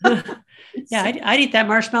 Yeah, I'd eat that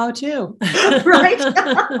marshmallow too. Right?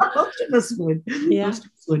 Most of us would. Yeah. Most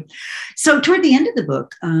of us would. So toward the end of the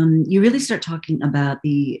book, you really start talking about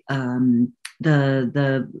the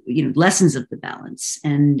lessons of the balance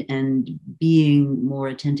and being more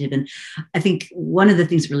attentive. And I think one of the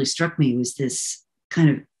things that really struck me was this kind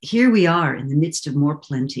of, here we are in the midst of more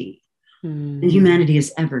plenty than humanity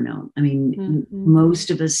has ever known. I mean, most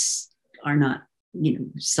of us are not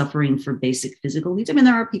suffering for basic physical needs. I mean,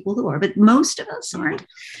 there are people who are, but most of us aren't.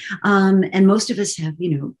 And most of us have,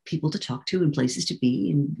 people to talk to and places to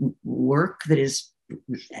be and work that is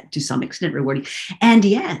to some extent rewarding. And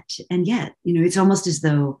yet, it's almost as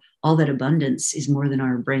though all that abundance is more than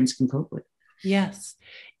our brains can cope with. Yes,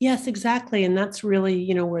 exactly. And that's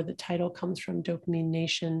really, where the title comes from, Dopamine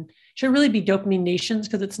Nation. It should really be Dopamine Nations,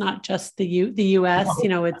 because it's not just the US,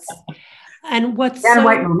 it's, and what's so,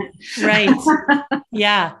 white moment. Right.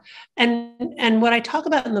 Yeah. And what I talk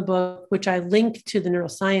about in the book, which I link to the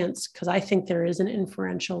neuroscience, because I think there is an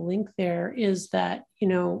inferential link there, is that,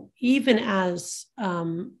 even as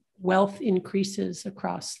wealth increases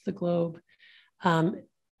across the globe,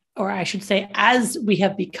 or I should say, as we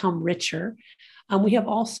have become richer, we have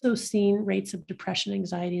also seen rates of depression,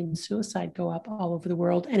 anxiety, and suicide go up all over the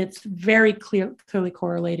world. And it's very clearly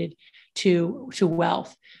correlated to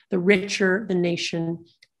wealth. The richer the nation,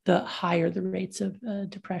 the higher the rates of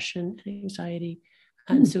depression, anxiety,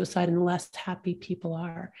 and suicide, and the less happy people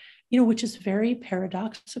are, which is very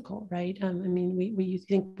paradoxical, right? I mean, we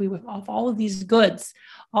think we have all of these goods,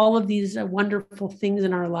 all of these wonderful things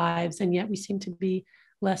in our lives, and yet we seem to be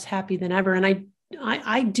less happy than ever. And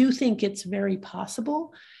I do think it's very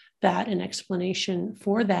possible that an explanation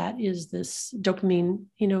for that is this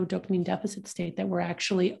dopamine deficit state, that we're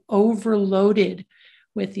actually overloaded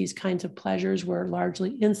with these kinds of pleasures. We're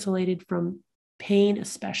largely insulated from pain,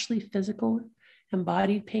 especially physical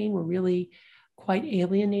embodied pain. We're really quite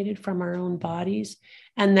alienated from our own bodies.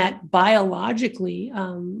 And that biologically,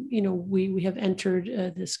 we have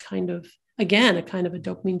entered this kind of, again, a kind of a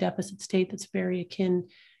dopamine deficit state that's very akin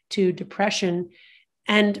to depression.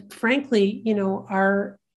 And frankly,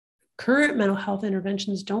 our current mental health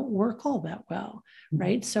interventions don't work all that well,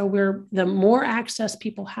 right? So the more access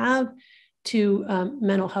people have to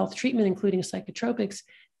mental health treatment, including psychotropics,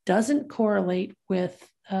 doesn't correlate with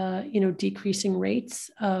decreasing rates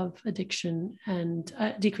of addiction and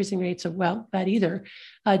decreasing rates of,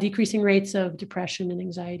 decreasing rates of depression and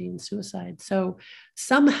anxiety and suicide. So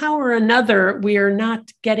somehow or another, we are not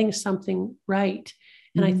getting something right.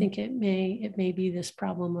 And I think it may be this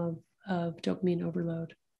problem of dopamine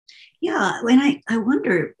overload. Yeah, and I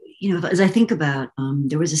wonder, as I think about,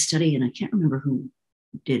 there was a study, and I can't remember who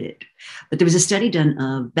did it, but there was a study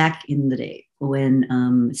done back in the day when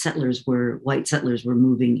white settlers were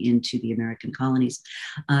moving into the American colonies.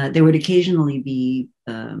 There would occasionally be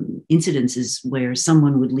incidences where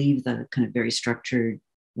someone would leave the kind of very structured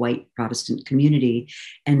white Protestant community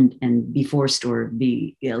and be forced or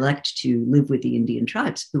be elected to live with the Indian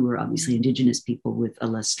tribes, who were obviously indigenous people with a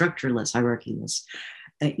less structure, less hierarchy, less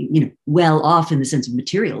well off in the sense of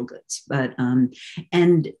material goods, but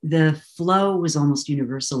and the flow was almost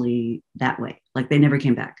universally that way. Like they never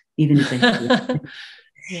came back, even if they had to.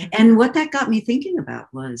 Yeah. And what that got me thinking about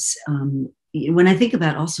was when I think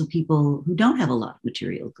about also people who don't have a lot of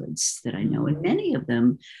material goods that I know, and many of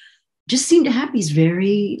them just seem to have these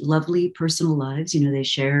very lovely personal lives. They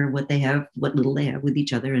share what they have, what little they have with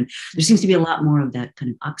each other. And there seems to be a lot more of that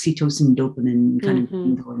kind of oxytocin, dopamine kind of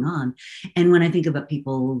thing going on. And when I think about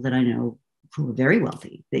people that I know who are very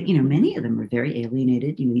wealthy, that, many of them are very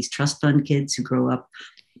alienated, these trust fund kids who grow up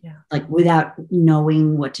like without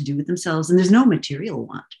knowing what to do with themselves. And there's no material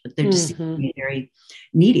want, but they're just very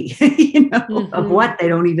needy, of what they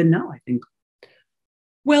don't even know, I think.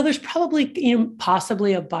 Well, there's probably,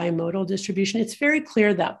 possibly a bimodal distribution. It's very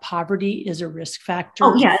clear that poverty is a risk factor.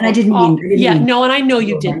 Oh, yeah. And I didn't mean. No, and I know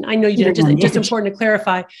you didn't. I know you didn't. Just important to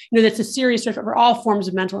clarify, that's a serious risk for all forms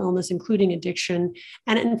of mental illness, including addiction.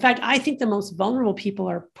 And in fact, I think the most vulnerable people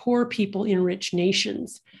are poor people in rich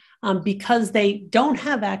nations. Because they don't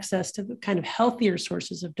have access to the kind of healthier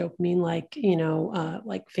sources of dopamine,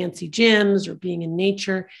 like fancy gyms or being in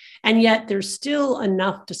nature. And yet there's still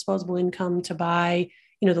enough disposable income to buy,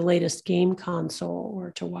 the latest game console,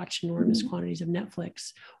 or to watch enormous quantities of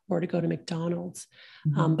Netflix, or to go to McDonald's,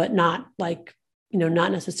 but not like,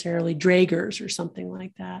 not necessarily Draeger's or something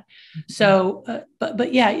like that. So,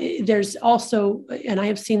 but yeah, there's also, and I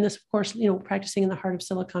have seen this, of course, practicing in the heart of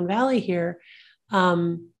Silicon Valley here.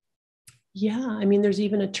 There's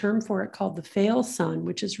even a term for it called the fail son,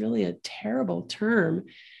 which is really a terrible term.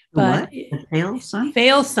 But the fail son?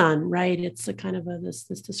 Fail son, right? It's a kind of this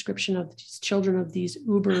description of these children of these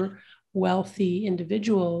uber wealthy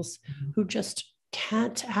individuals who just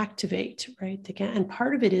can't activate, right? They can't. And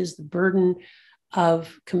part of it is the burden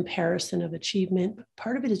of comparison of achievement. But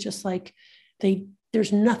part of it is just like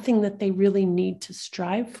there's nothing that they really need to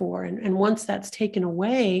strive for. And once that's taken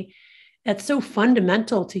away, that's so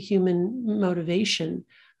fundamental to human motivation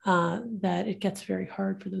that it gets very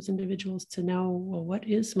hard for those individuals to know, well, what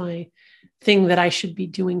is my thing that I should be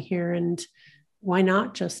doing here? And why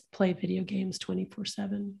not just play video games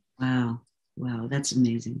 24/7? Wow, that's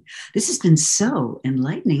amazing. This has been so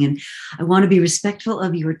enlightening, and I want to be respectful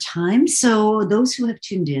of your time. So those who have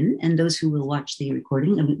tuned in and those who will watch the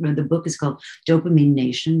recording, the book is called Dopamine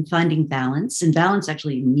Nation, Finding Balance. And balance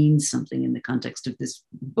actually means something in the context of this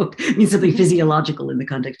book. It means something physiological in the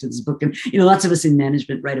context of this book. And, lots of us in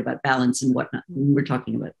management write about balance and whatnot. And we're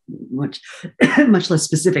talking about much, much less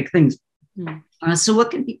specific things. So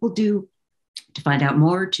what can people do to find out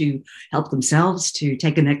more, to help themselves, to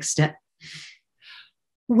take a next step?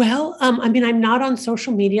 Well, I'm not on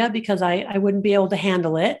social media because I wouldn't be able to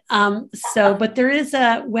handle it. But there is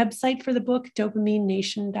a website for the book,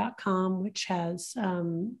 dopaminenation.com, which has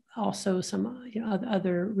also some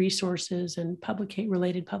other resources and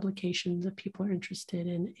related publications if people are interested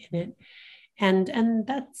in it. And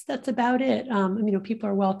that's about it. People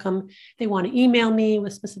are welcome. They want to email me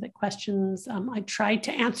with specific questions. I try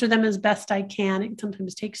to answer them as best I can. It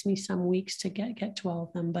sometimes takes me some weeks to get to all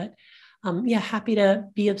of them, but happy to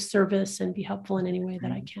be of service and be helpful in any way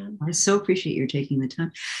that I can. I so appreciate your taking the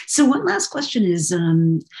time. So one last question is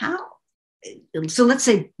so let's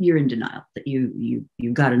say you're in denial that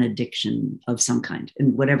you've got an addiction of some kind,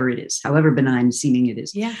 and whatever it is, however benign seeming it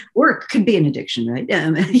is. Yeah. Work could be an addiction, right?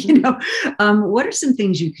 What are some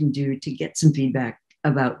things you can do to get some feedback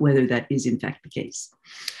about whether that is in fact the case?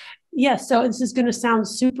 Yes. So this is going to sound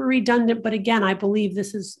super redundant, but again, I believe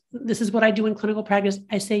this is what I do in clinical practice.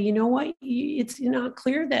 I say, what? It's not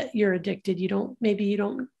clear that you're addicted. Maybe you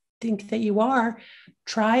don't think that you are.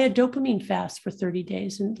 Try a dopamine fast for 30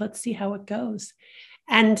 days and let's see how it goes.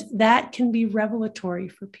 And that can be revelatory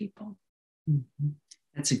for people.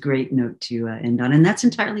 That's a great note to end on. And that's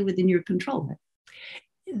entirely within your control. Right?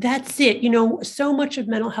 That's it. So much of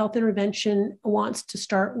mental health intervention wants to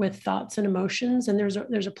start with thoughts and emotions, and there's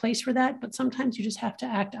a place for that, but sometimes you just have to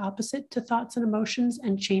act opposite to thoughts and emotions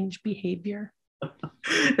and change behavior.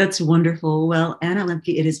 That's wonderful. Well, Anna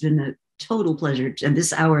Lembke, it has been a total pleasure, and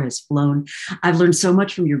this hour has flown. I've learned so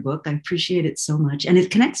much from your book. I appreciate it so much, and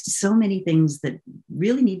it connects to so many things that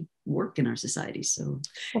really need work in our society. So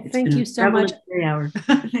thank you so much. Hour.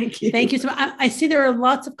 Thank you. Thank you so much. I see there are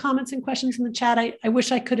lots of comments and questions in the chat. I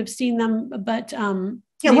wish I could have seen them, but what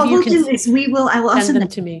we'll do is I will send them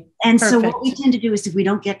to me. And Perfect. So what we tend to do is if we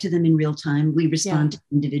don't get to them in real time, we respond to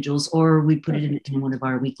individuals, or we put it in one of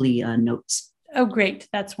our weekly notes. Oh, great.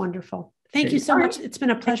 That's wonderful. Thank you so much. It's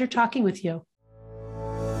been a pleasure talking with you.